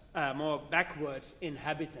as more backwards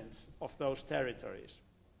inhabitants of those territories.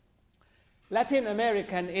 Latin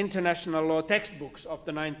American international law textbooks of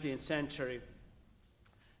the 19th century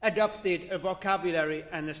adopted a vocabulary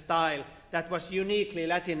and a style that was uniquely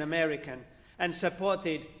Latin American and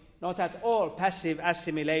supported not at all passive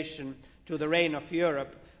assimilation to the reign of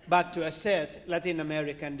Europe, but to assert Latin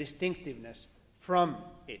American distinctiveness from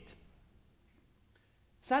it.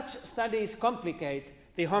 Such studies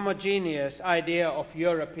complicate the homogeneous idea of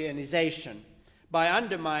Europeanization by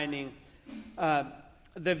undermining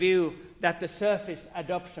the view that the surface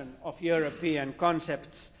adoption of European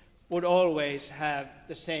concepts would always have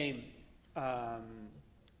the same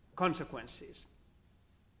consequences,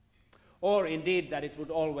 or indeed that it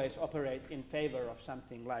would always operate in favor of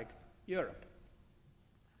something like Europe.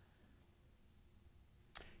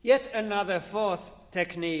 Yet another fourth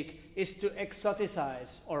technique is to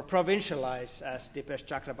exoticize or provincialize, as Dipesh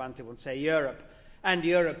Chakrabarti would say, Europe and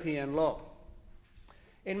European law.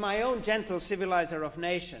 In my own Gentle Civilizer of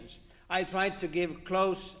Nations, I tried to give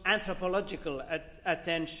close anthropological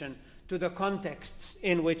attention to the contexts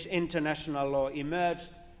in which international law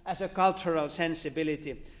emerged as a cultural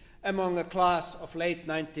sensibility among a class of late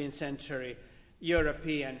 19th century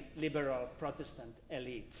European liberal Protestant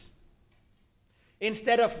elites.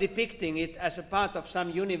 Instead of depicting it as a part of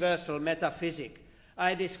some universal metaphysic,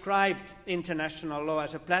 I described international law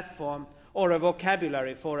as a platform or a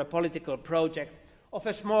vocabulary for a political project of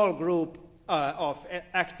a small group of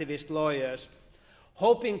activist lawyers,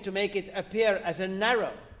 hoping to make it appear as a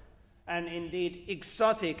narrow and indeed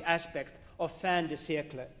exotic aspect of fin de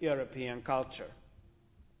siècle European culture.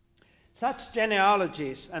 Such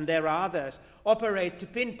genealogies, and there are others, operate to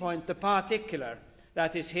pinpoint the particular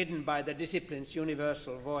that is hidden by the discipline's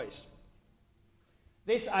universal voice.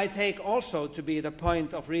 This I take also to be the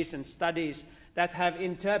point of recent studies that have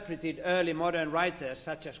interpreted early modern writers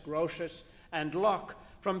such as Grotius and Locke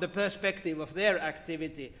from the perspective of their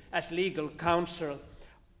activity as legal counsel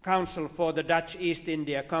for the Dutch East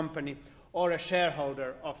India Company or a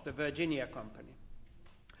shareholder of the Virginia Company,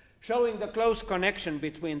 showing the close connection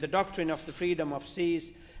between the doctrine of the freedom of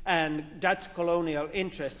seas and Dutch colonial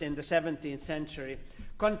interest in the 17th century,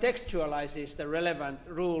 contextualizes the relevant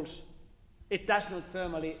rules. It does not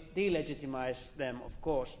firmly delegitimize them, of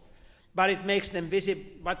course, but it makes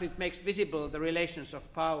visible the relations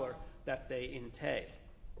of power that they entail.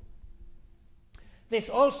 This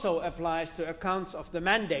also applies to accounts of the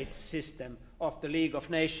mandates system of the League of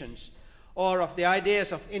Nations, or of the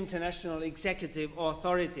ideas of international executive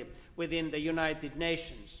authority within the United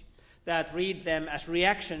Nations, that read them as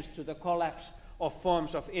reactions to the collapse of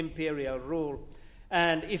forms of imperial rule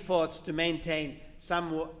and efforts to maintain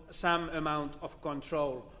some amount of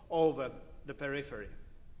control over the periphery.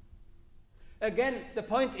 Again, the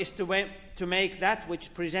point is to make that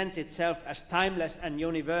which presents itself as timeless and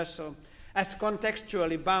universal as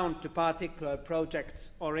contextually bound to particular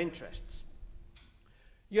projects or interests.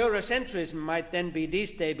 Eurocentrism might then be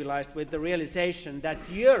destabilized with the realization that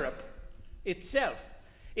Europe itself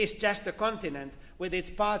is just a continent with its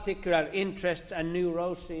particular interests and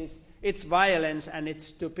neuroses, its violence and its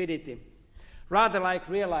stupidity, rather like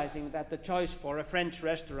realizing that the choice for a French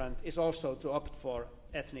restaurant is also to opt for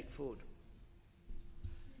ethnic food.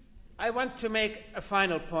 I want to make a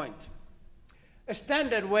final point. A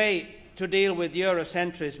standard way to deal with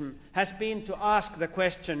Eurocentrism has been to ask the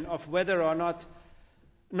question of whether or not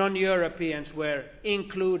non-Europeans were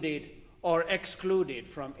included or excluded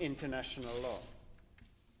from international law.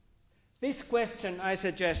 This question, I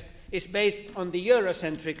suggest, is based on the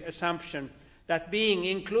Eurocentric assumption that being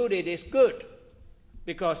included is good,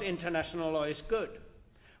 because international law is good,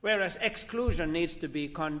 whereas exclusion needs to be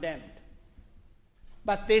condemned.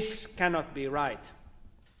 But this cannot be right.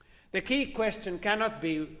 The key question cannot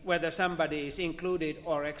be whether somebody is included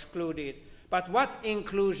or excluded, but what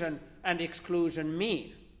inclusion and exclusion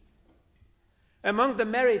mean. Among the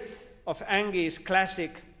merits of Angi's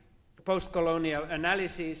classic post-colonial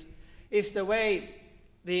analysis is the way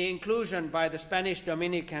the inclusion by the Spanish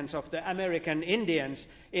Dominicans of the American Indians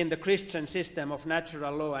in the Christian system of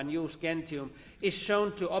natural law and jus gentium is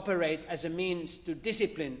shown to operate as a means to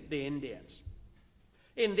discipline the Indians.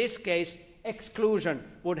 In this case, exclusion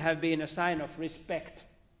would have been a sign of respect.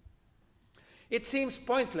 It seems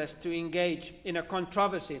pointless to engage in a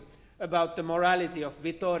controversy about the morality of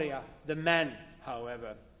Vitoria, the man,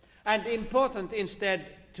 however, and important instead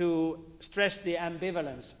to stress the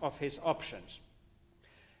ambivalence of his options.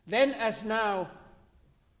 Then, as now,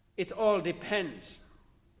 it all depends.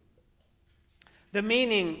 The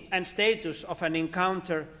meaning and status of an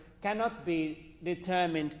encounter cannot be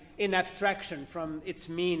determined in abstraction from its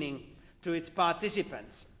meaning to its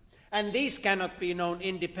participants, and these cannot be known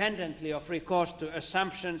independently of recourse to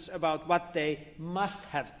assumptions about what they must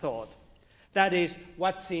have thought, that is,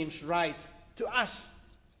 what seems right to us.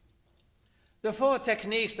 The four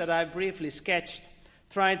techniques that I briefly sketched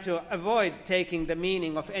try to avoid taking the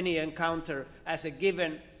meaning of any encounter as a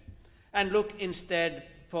given and look instead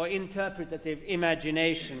for interpretative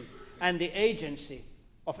imagination and the agency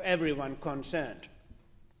of everyone concerned.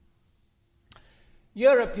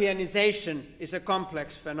 Europeanization is a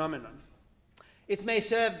complex phenomenon. It may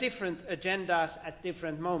serve different agendas at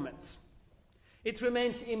different moments. It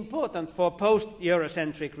remains important for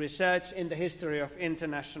post-Eurocentric research in the history of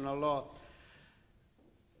international law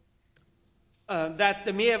that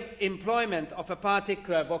the mere employment of a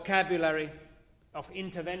particular vocabulary of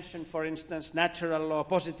intervention, for instance, natural law,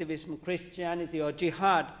 positivism, Christianity, or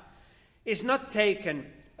jihad, is not taken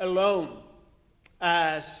alone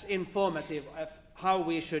as informative of how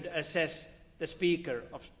we should assess the speaker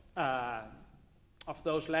of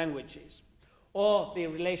those languages, or the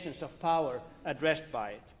relations of power addressed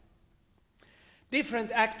by it.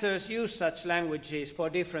 Different actors use such languages for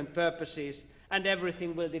different purposes, and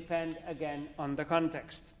everything will depend again on the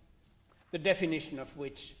context, the definition of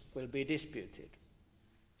which will be disputed.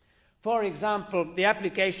 For example, the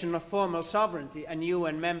application of formal sovereignty and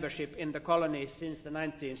UN membership in the colonies since the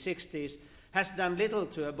 1960s has done little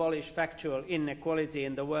to abolish factual inequality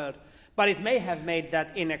in the world, but it may have made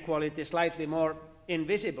that inequality slightly more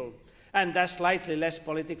invisible and thus slightly less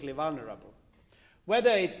politically vulnerable.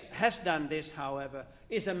 Whether it has done this, however,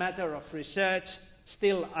 is a matter of research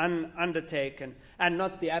still undertaken and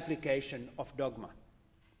not the application of dogma.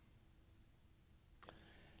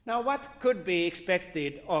 Now, what could be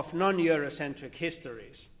expected of non-Eurocentric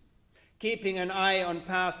histories, keeping an eye on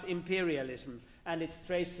past imperialism and its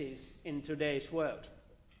traces in today's world?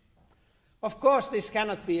 Of course, this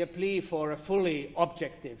cannot be a plea for a fully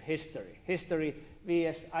objective history. History wie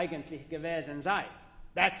es eigentlich gewesen sei.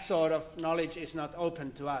 That sort of knowledge is not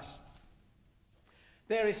open to us.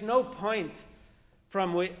 There is no point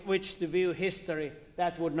from which to view history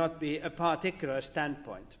that would not be a particular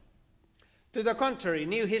standpoint. To the contrary,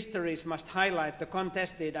 new histories must highlight the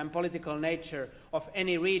contested and political nature of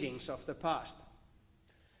any readings of the past.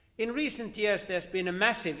 In recent years, there's been a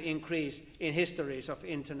massive increase in histories of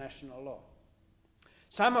international law.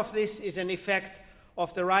 Some of this is an effect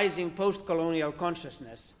of the rising post-colonial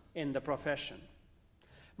consciousness in the profession.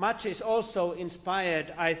 Much is also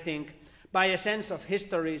inspired, I think, by a sense of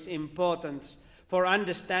history's importance for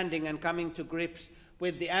understanding and coming to grips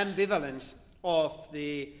with the ambivalence of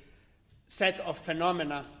the set of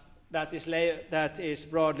phenomena that is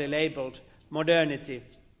broadly labeled modernity,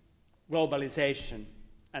 globalization,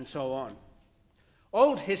 and so on.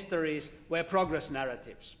 Old histories were progress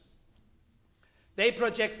narratives. They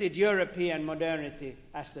projected European modernity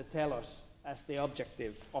as the telos, as the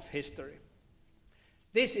objective of history.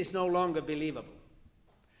 This is no longer believable.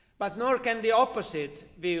 But nor can the opposite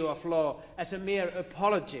view of law as a mere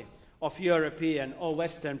apology of European or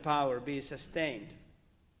Western power be sustained.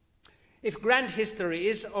 If grand history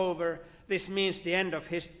is over, this means the end of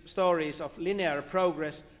stories of linear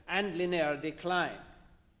progress and linear decline.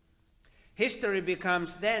 History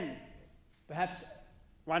becomes then, perhaps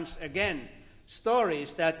once again,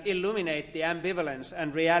 stories that illuminate the ambivalence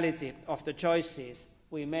and reality of the choices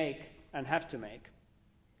we make and have to make.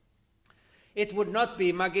 It would not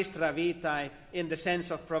be magistra vitae in the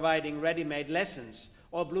sense of providing ready-made lessons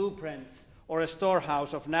or blueprints or a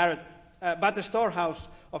storehouse of but a storehouse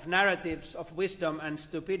of narratives of wisdom and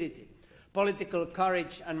stupidity, political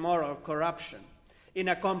courage and moral corruption in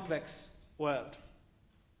a complex world.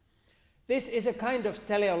 This is a kind of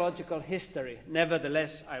teleological history,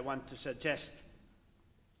 nevertheless, I want to suggest.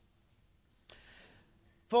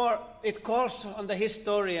 For it calls on the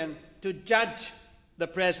historian to judge the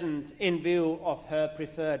present in view of her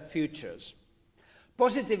preferred futures.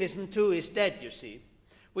 Positivism too is dead, you see.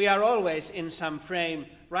 We are always in some frame,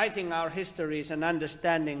 writing our histories and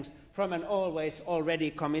understandings from an always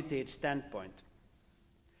already committed standpoint.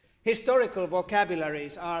 Historical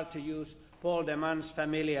vocabularies are, to use Paul de Man's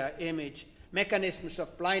familiar image, mechanisms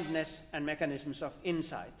of blindness and mechanisms of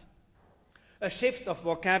insight. A shift of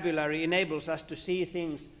vocabulary enables us to see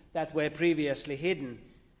things that were previously hidden,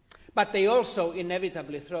 but they also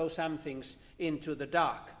inevitably throw some things into the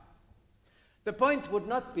dark. The point would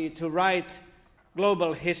not be to write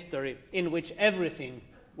global history in which everything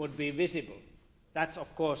would be visible. That's,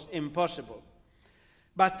 of course, impossible.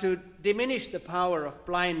 But to diminish the power of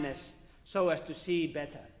blindness so as to see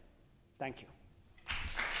better. Thank you.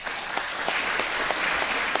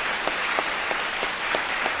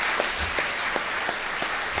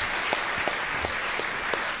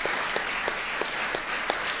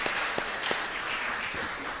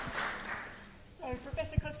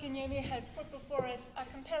 Professor Koskenniemi has put before us a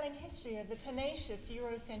compelling history of the tenacious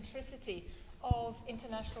Eurocentricity of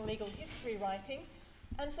international legal history writing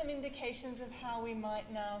and some indications of how we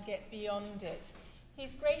might now get beyond it.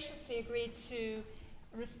 He's graciously agreed to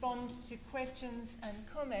respond to questions and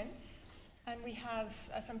comments, and we have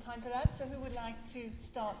some time for that, so who would like to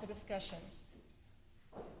start the discussion?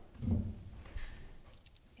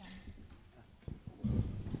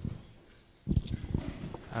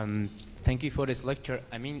 Thank you for this lecture.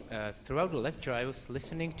 I mean, throughout the lecture I was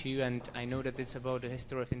listening to you, and I know that it's about the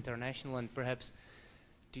history of international and perhaps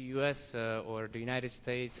the US or the United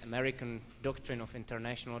States American doctrine of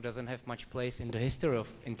international doesn't have much place in the history of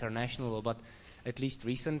international law, but at least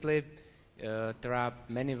recently there are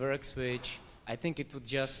many works which I think it would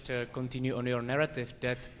just continue on your narrative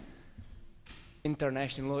that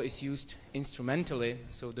international law is used instrumentally,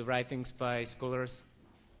 so the writings by scholars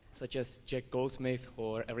such as Jack Goldsmith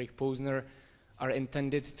or Erik are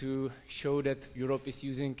intended to show that Europe is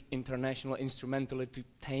using international instrumentally to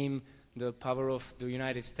tame the power of the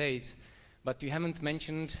United States. But you haven't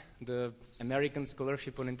mentioned the American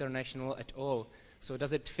scholarship on international at all. So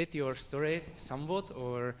does it fit your story somewhat,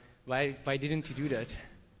 or why didn't you do that?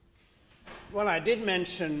 Well, I did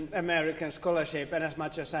mention American scholarship, and as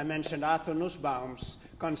much as I mentioned Arthur Nussbaum's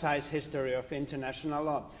concise history of international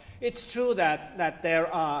law. It's true that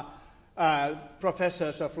there are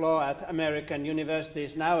professors of law at American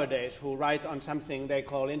universities nowadays who write on something they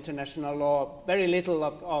call international law, very little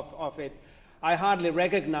of it. I hardly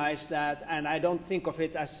recognize that, and I don't think of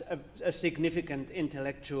it as a significant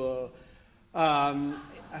intellectual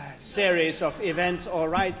series of events or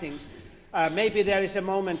writings. Maybe there is a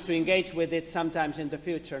moment to engage with it sometimes in the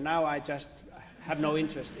future. Now I just have no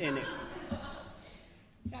interest in it.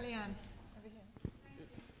 Sally Ann, over here.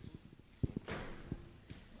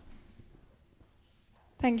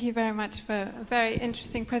 Thank you very much for a very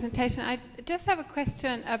interesting presentation. I just have a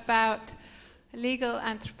question about legal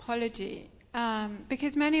anthropology,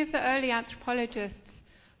 because many of the early anthropologists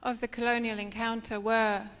of the colonial encounter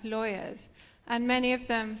were lawyers, and many of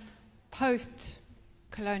them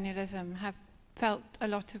post-colonialism have felt a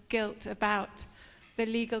lot of guilt about the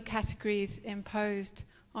legal categories imposed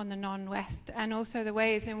on the non-West, and also the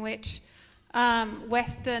ways in which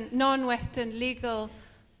non-Western legal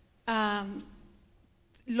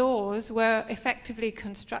laws were effectively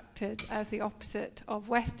constructed as the opposite of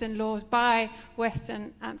Western laws by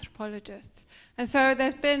Western anthropologists. And so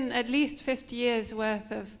there's been at least 50 years worth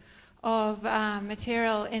of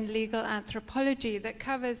material in legal anthropology that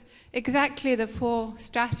covers exactly the 4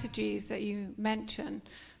 strategies that you mentioned.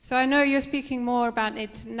 So I know you're speaking more about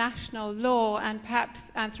international law, and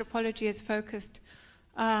perhaps anthropology is focused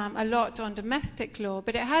a lot on domestic law,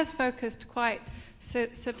 but it has focused quite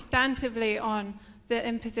substantively on the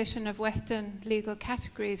imposition of Western legal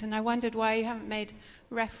categories, and I wondered why you haven't made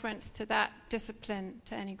reference to that discipline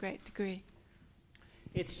to any great degree.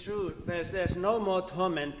 It's true. There's no more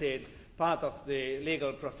tormented part of the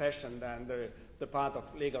legal profession than the part of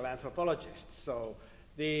legal anthropologists. So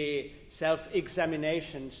the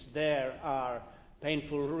self-examinations there are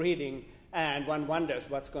painful reading, and one wonders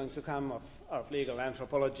what's going to come of legal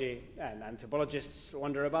anthropology, and anthropologists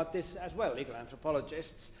wonder about this as well, legal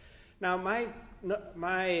anthropologists. Now,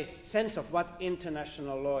 my sense of what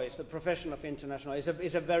international law is, the profession of international law,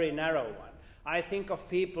 is a very narrow one. I think of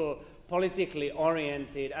people politically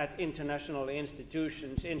oriented at international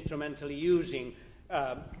institutions, instrumentally using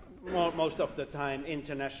most of the time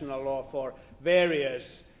international law for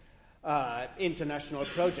various international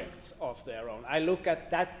projects of their own. I look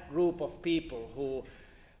at that group of people who,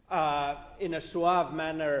 in a suave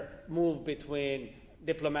manner, move between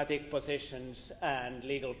diplomatic positions and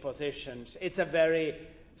legal positions. It's a very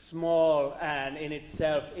small and in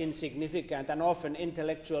itself insignificant and often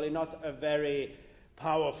intellectually not a very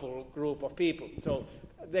powerful group of people. So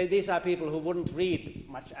these are people who wouldn't read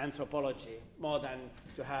much anthropology more than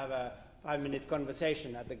to have a 5-minute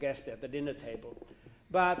conversation at the dinner table.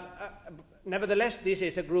 But nevertheless, this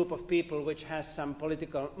is a group of people which has some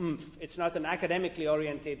political oomph. It's not an academically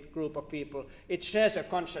oriented group of people. It shares a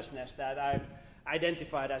consciousness that I've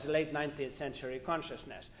identified as a late 19th century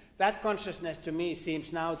consciousness. That consciousness to me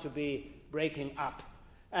seems now to be breaking up.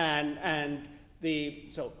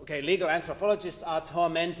 Legal anthropologists are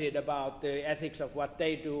tormented about the ethics of what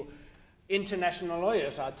they do. International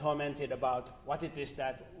lawyers are tormented about what it is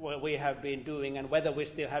that we have been doing and whether we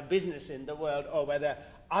still have business in the world or whether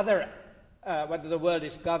the world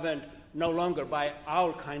is governed no longer by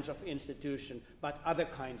our kinds of institution but other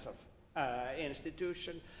kinds of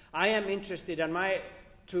institution. I am interested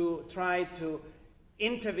to try to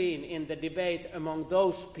intervene in the debate among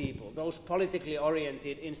those people, those politically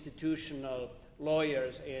oriented institutional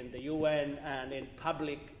lawyers in the UN and in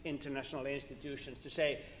public international institutions, to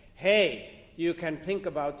say, hey, you can think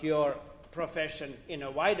about your profession in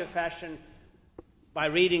a wider fashion by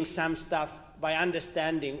reading some stuff, by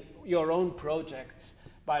understanding your own projects,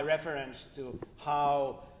 by reference to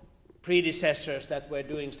how predecessors that were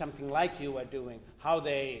doing something like you were doing, how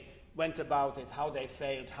they went about it, how they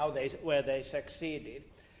failed, where they succeeded.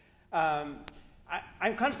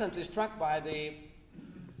 I'm constantly struck by the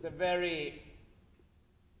very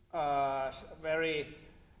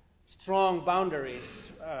strong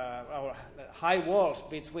boundaries or high walls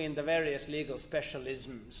between the various legal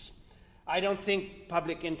specialisms. I don't think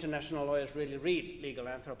public international lawyers really read legal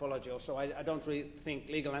anthropology, also I don't really think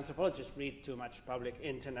legal anthropologists read too much public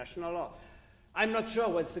international law. I'm not sure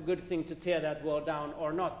whether it's a good thing to tear that wall down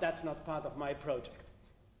or not. That's not part of my project.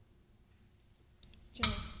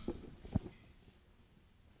 Jimmy.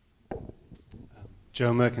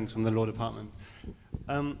 Joe Merkins from the Law Department.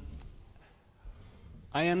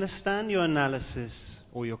 I understand your analysis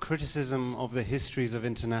or your criticism of the histories of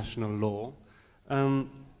international law,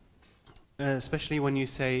 especially when you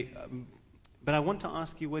say, but I want to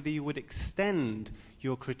ask you whether you would extend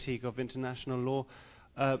your critique of international law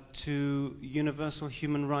to universal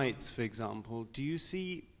human rights, for example. Do you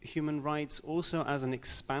see human rights also as an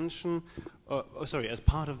expansion, as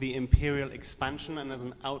part of the imperial expansion and as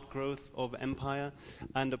an outgrowth of empire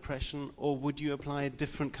and oppression, or would you apply a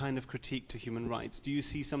different kind of critique to human rights? Do you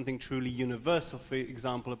see something truly universal, for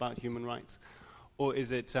example, about human rights, or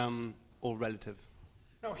is it all relative?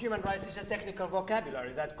 No, human rights is a technical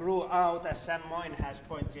vocabulary that grew out, as Sam Moyne has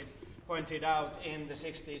pointed out, in the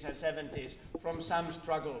 60s and 70s from some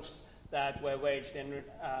struggles that were waged in.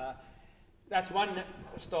 That's one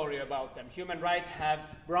story about them. Human rights have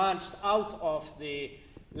branched out of the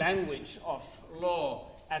language of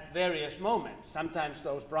law at various moments. Sometimes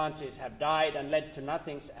those branches have died and led to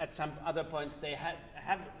nothing. At some other points they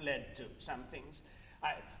have led to some things.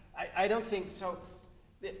 I don't think so.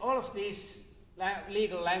 All of these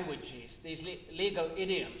legal languages, these legal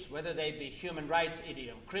idioms, whether they be human rights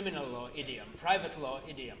idiom, criminal law idiom, private law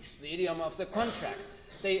idioms, the idiom of the contract,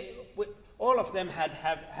 all of them have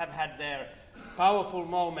had their powerful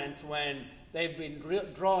moments when they've been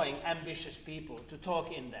drawing ambitious people to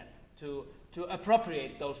talk in them, to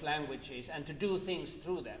appropriate those languages and to do things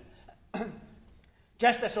through them.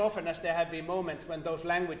 Just as often as there have been moments when those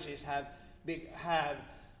languages have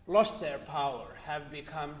lost their power, have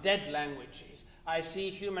become dead languages, I see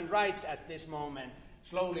human rights at this moment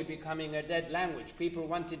slowly becoming a dead language. People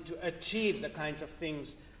wanted to achieve the kinds of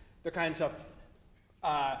things, the kinds of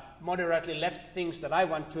moderately left things that I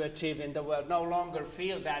want to achieve in the world, no longer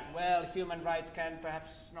feel that, well, human rights can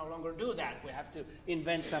perhaps no longer do that. We have to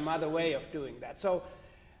invent some other way of doing that. So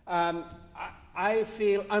I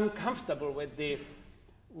feel uncomfortable with the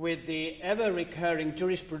ever-recurring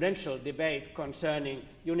jurisprudential debate concerning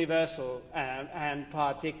universal and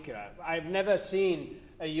particular. I've never seen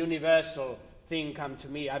a universal thing come to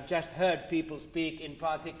me. I've just heard people speak in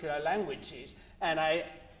particular languages, and I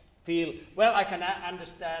feel, well, I can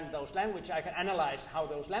understand those languages, I can analyze how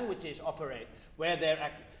those languages operate,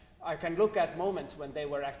 I can look at moments when they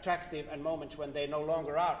were attractive and moments when they no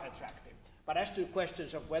longer are attractive. But as to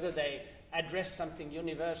questions of whether they address something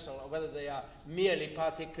universal or whether they are merely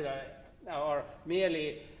particular or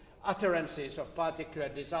merely utterances of particular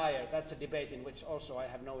desire. That's a debate in which also I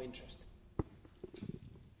have no interest.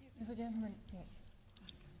 Mr. Gentleman, yes.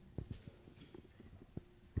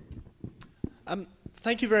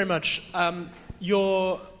 Thank you very much.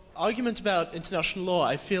 Your argument about international law,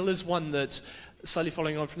 I feel, is one that, slightly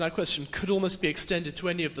following on from that question, could almost be extended to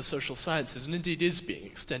any of the social sciences, and indeed is being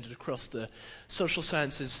extended across the social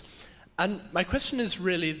sciences. And my question is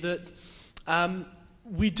really that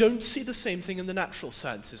we don't see the same thing in the natural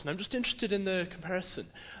sciences, and I'm just interested in the comparison.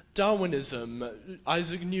 Darwinism,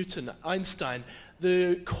 Isaac Newton, Einstein,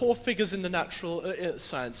 the core figures in the natural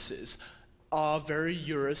sciences are very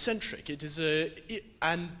Eurocentric.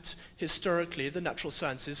 And historically, the natural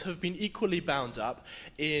sciences have been equally bound up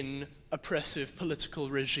in oppressive political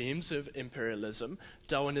regimes of imperialism,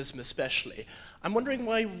 Darwinism especially. I'm wondering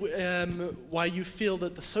why you feel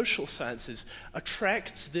that the social sciences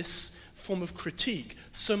attracts this form of critique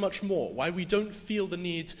so much more, why we don't feel the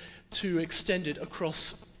need to extend it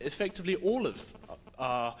across effectively all of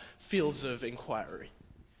our fields of inquiry.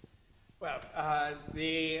 Well,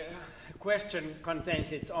 the question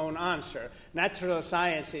contains its own answer. Natural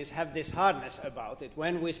sciences have this hardness about it.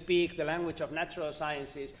 When we speak the language of natural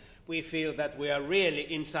sciences, we feel that we are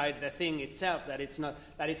really inside the thing itself, that it's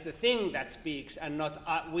the thing that speaks and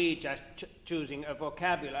not we just choosing a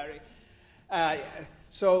vocabulary.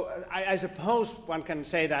 So I suppose one can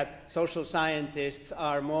say that social scientists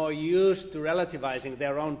are more used to relativizing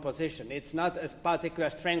their own position. It's not a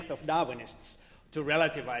particular strength of Darwinists to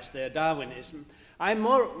relativize their Darwinism. I'm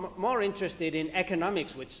more interested in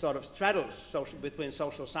economics, which sort of straddles between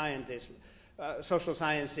social sciences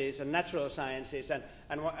and natural sciences,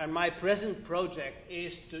 and my present project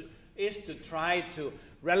is to try to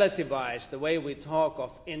relativize the way we talk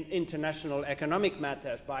of international economic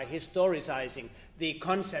matters by historicizing the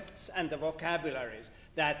concepts and the vocabularies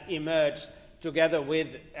that emerged together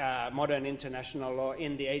with modern international law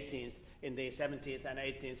in the 17th and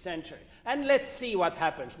 18th century. And let's see what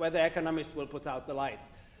happens, whether economists will put out the light.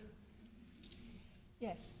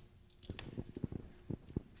 Yes.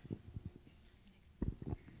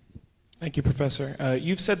 Thank you, Professor.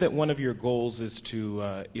 You've said that one of your goals is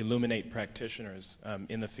to illuminate practitioners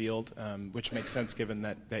in the field, which makes sense given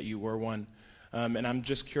that you were one. And I'm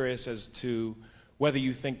just curious as to whether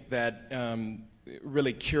you think that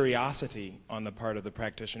really curiosity on the part of the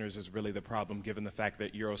practitioners is really the problem, given the fact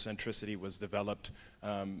that Eurocentricity was developed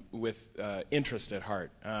with interest at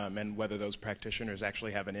heart, and whether those practitioners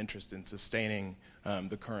actually have an interest in sustaining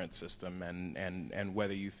the current system, and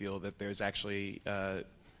whether you feel that there's actually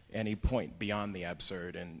any point beyond the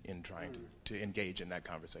absurd in trying to engage in that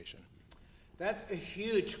conversation. That's a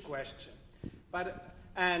huge question,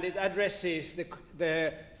 and it addresses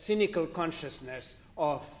the cynical consciousness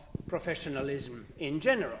of professionalism in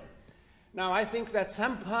general. Now, I think that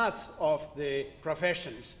some parts of the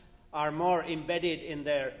professions are more embedded in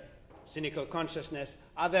their cynical consciousness,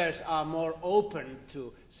 others are more open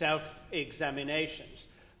to self-examinations.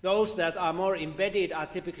 Those that are more embedded are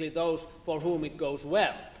typically those for whom it goes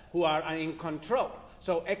well, who are in control,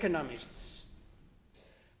 so economists.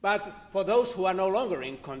 But for those who are no longer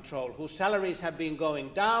in control, whose salaries have been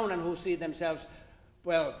going down and who see themselves,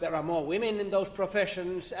 well, there are more women in those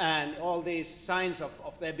professions and all these signs of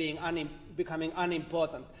their becoming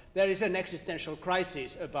unimportant, there is an existential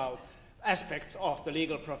crisis about aspects of the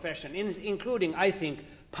legal profession, including, I think,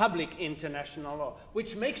 public international law,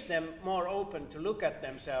 which makes them more open to look at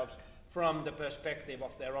themselves from the perspective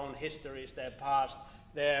of their own histories, their past,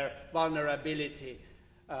 their vulnerability.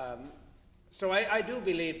 So I do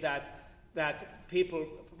believe that people,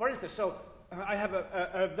 for instance, I have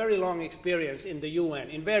a very long experience in the UN,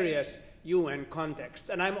 in various UN contexts,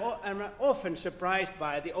 and I'm often surprised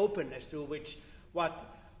by the openness to which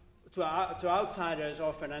to outsiders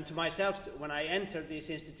often, and to myself when I enter these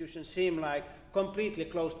institutions, seem like completely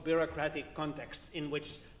closed bureaucratic contexts in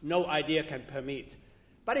which no idea can permit.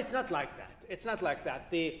 But it's not like that. It's not like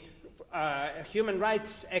that. The human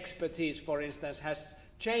rights expertise, for instance, has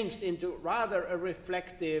changed into rather a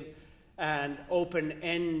reflective and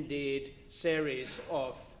open-ended series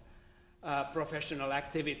of professional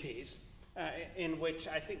activities in which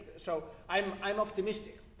I think, so I'm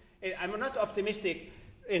optimistic. I'm not optimistic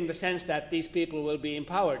in the sense that these people will be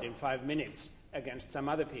empowered in 5 minutes against some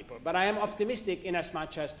other people, but I am optimistic in as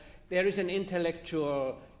much as there is an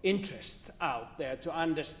intellectual interest out there to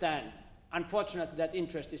understand. Unfortunately, that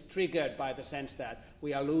interest is triggered by the sense that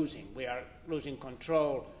we are losing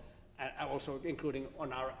control, and also including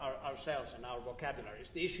on ourselves and our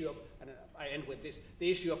vocabularies. The issue of, and I end with this, the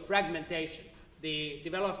issue of fragmentation. the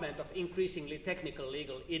development of increasingly technical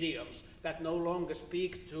legal idioms that no longer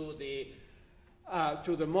speak to the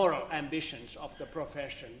moral ambitions of the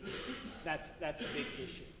profession. That's a big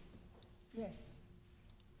issue. Yes.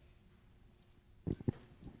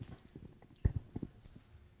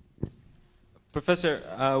 Professor,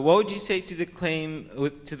 what would you say to the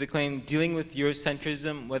claim dealing with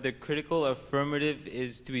Eurocentrism, whether critical or affirmative,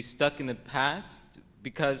 is to be stuck in the past?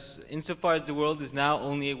 Because insofar as the world is now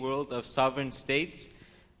only a world of sovereign states,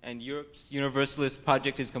 and Europe's universalist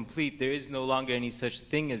project is complete, there is no longer any such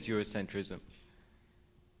thing as Eurocentrism.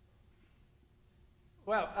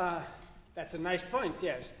 Well, that's a nice point,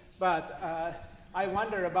 yes. But I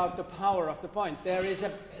wonder about the power of the point.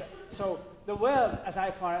 So the world, as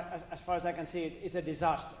far as I can see it, is a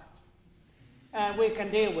disaster. And we can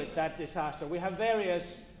deal with that disaster. We have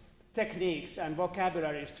various techniques and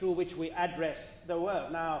vocabularies through which we address the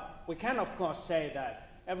world. Now, we can, of course, say that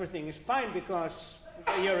everything is fine because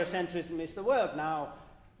Eurocentrism is the world now,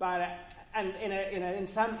 but and in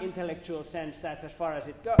some intellectual sense, that's as far as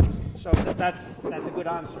it goes. So that's a good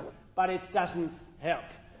answer, but it doesn't help.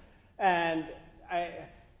 And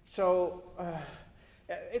so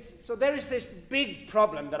there is this big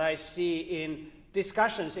problem that I see in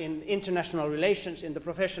discussions in international relations, in the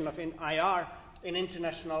profession of IR, in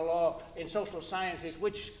international law, in social sciences,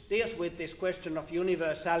 which deals with this question of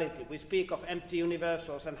universality. We speak of empty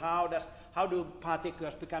universals and how do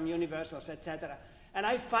particulars become universals, etc. And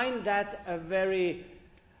I find that a very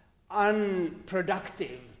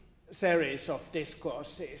unproductive series of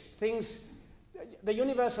discourses. The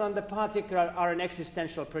universal and the particular are an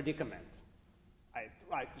existential predicament, I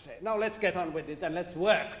like to say. Now let's get on with it and let's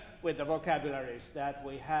work with the vocabularies that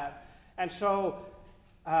we have. And so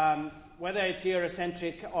whether it's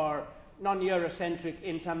Eurocentric or non-Eurocentric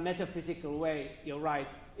in some metaphysical way, you're right,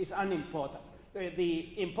 is unimportant.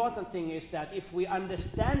 The important thing is that if we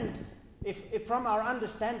understand, if from our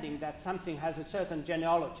understanding that something has a certain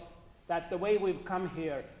genealogy, that the way we've come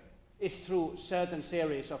here is through certain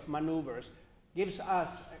series of maneuvers, gives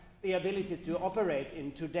us the ability to operate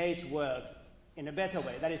in today's world in a better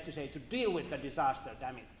way, that is to say, to deal with the disaster,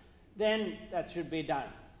 damn it, then that should be done.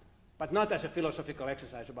 But not as a philosophical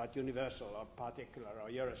exercise about universal or particular or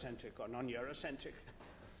Eurocentric or non-Eurocentric.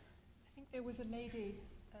 I think there was a lady.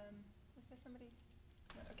 Was there somebody?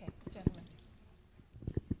 No, okay, this gentleman.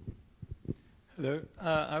 Hello.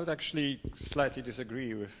 I would actually slightly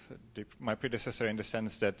disagree with my predecessor in the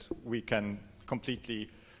sense that we can completely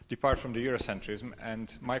depart from the Eurocentrism,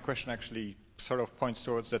 and my question actually sort of points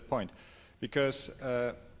towards that point. Because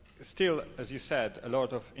still, as you said, a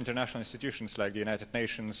lot of international institutions like the United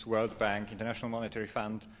Nations, World Bank, International Monetary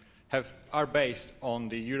Fund are based on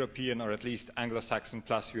the European or at least Anglo-Saxon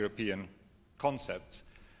plus European concepts.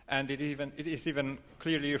 And it is even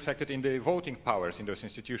clearly reflected in the voting powers in those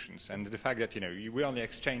institutions and the fact that we only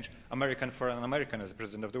exchange American for an American as a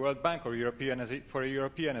president of the World Bank or European for a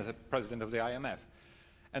European as a president of the IMF.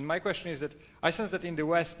 And my question is that I sense that in the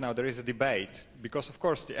West now there is a debate, because of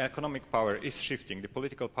course the economic power is shifting, the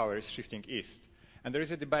political power is shifting east. And there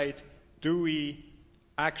is a debate, do we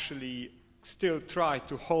actually still try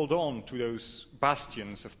to hold on to those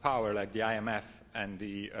bastions of power like the IMF and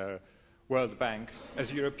the World Bank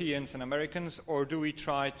as Europeans and Americans, or do we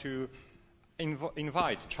try to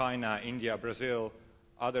invite China, India, Brazil,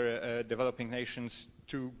 other developing nations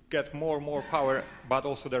to get more and more power, but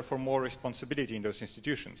also therefore more responsibility in those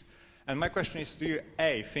institutions? And my question is, do you,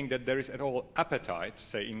 A, think that there is at all appetite,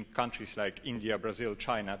 say in countries like India, Brazil,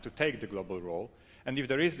 China, to take the global role? And if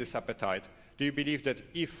there is this appetite, do you believe that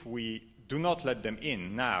if we do not let them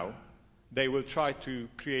in now, they will try to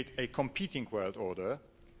create a competing world order?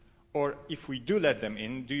 Or if we do let them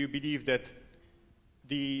in, do you believe that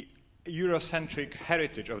the Eurocentric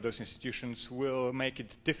heritage of those institutions will make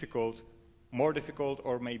it difficult, more difficult,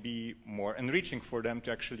 or maybe more enriching for them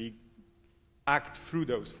to actually act through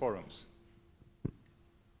those forums?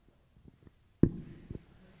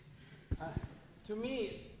 To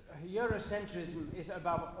me, Eurocentrism is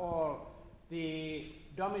above all the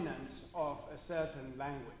dominance of a certain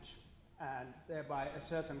language and thereby a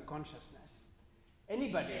certain consciousness.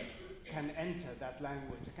 Anybody can enter that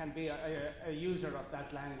language, can be a user of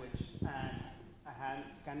that language and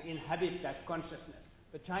can inhabit that consciousness.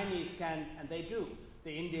 The Chinese can, and they do.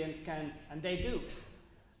 The Indians can, and they do.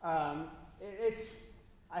 It's,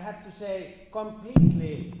 I have to say,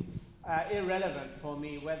 completely irrelevant for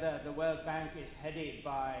me whether the World Bank is headed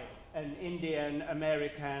by an Indian,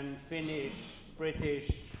 American, Finnish, British,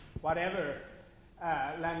 whatever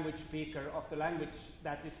language speaker of the language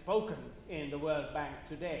that is spoken in the World Bank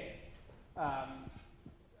today.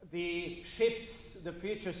 the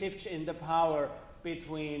future shifts in the power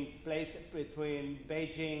between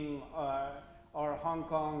Beijing or Hong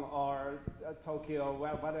Kong or Tokyo,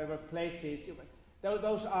 whatever places,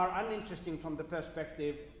 those are uninteresting from the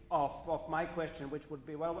perspective of my question, which would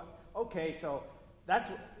be, well, okay, so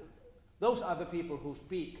those are the people who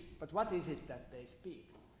speak, but what is it that they speak?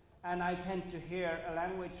 And I tend to hear a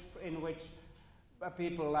language in which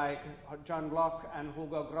people like John Locke and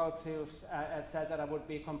Hugo Grotius, etc., would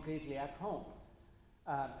be completely at home.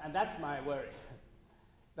 And that's my worry,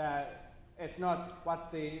 that it's not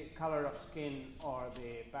what the color of skin or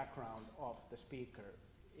the background of the speaker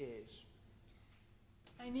is.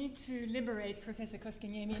 I need to liberate Professor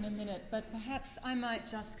Koskenniemi in a minute, but perhaps I might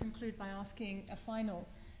just conclude by asking a final,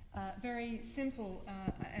 very simple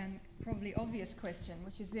and probably obvious question,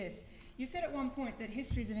 which is this. You said at one point that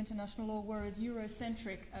histories of international law were as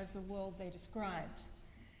Eurocentric as the world they described.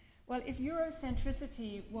 Well, if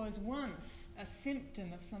Eurocentricity was once a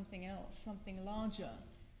symptom of something else, something larger,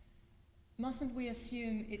 mustn't we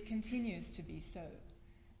assume it continues to be so?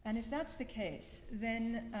 And if that's the case,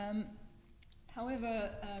 then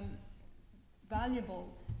however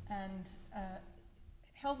valuable and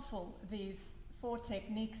helpful these 4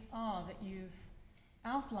 techniques are that you've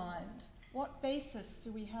outlined, what basis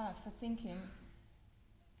do we have for thinking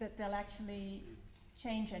that they'll actually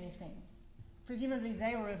change anything? Presumably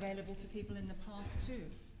they were available to people in the past too.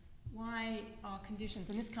 Why are conditions,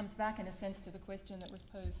 and this comes back in a sense to the question that was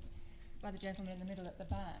posed by the gentleman in the middle at the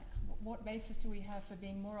back, what basis do we have for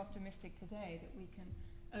being more optimistic today that we can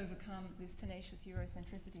overcome this tenacious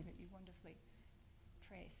Eurocentricity that you wonderfully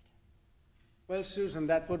traced? Well, Susan,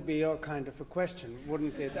 that would be your kind of a question,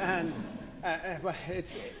 wouldn't it? And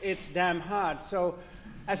it's damn hard. So,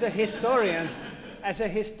 as a historian,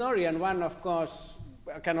 one, of course,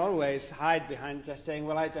 can always hide behind just saying,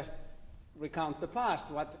 well, I just recount the past.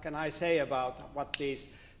 What can I say about what these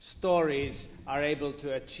stories are able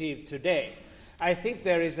to achieve today? I think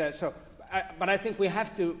there is but I think we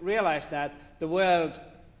have to realize that the world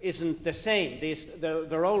isn't the same.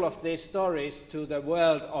 The role of these stories to the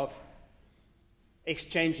world of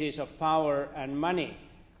exchanges of power and money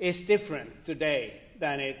is different today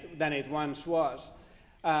than it once was.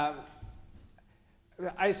 I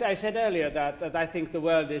said earlier that I think the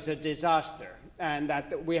world is a disaster, and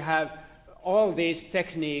that we have all these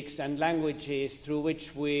techniques and languages through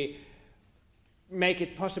which we make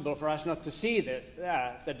it possible for us not to see the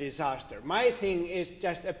disaster. My thing is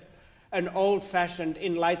just an old-fashioned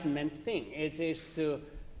Enlightenment thing. It is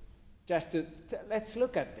let's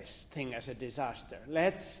look at this thing as a disaster.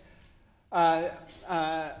 Let's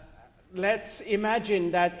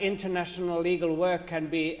imagine that international legal work can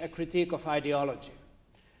be a critique of ideology.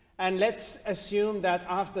 And let's assume that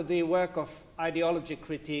after the work of ideology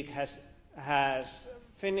critique has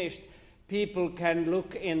finished, people can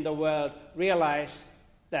look in the world, realize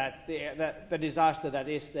that the disaster that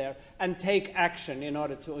is there, and take action in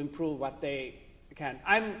order to improve what they can.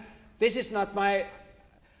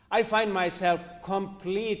 I find myself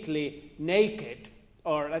completely naked,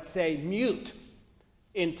 or let's say mute,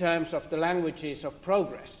 in terms of the languages of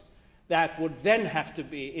progress that would then have to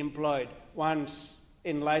be employed once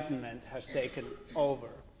Enlightenment has taken over.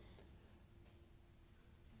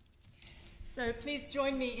 So please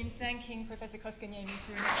join me in thanking Professor Koskenniemi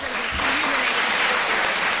for an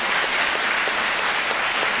incredible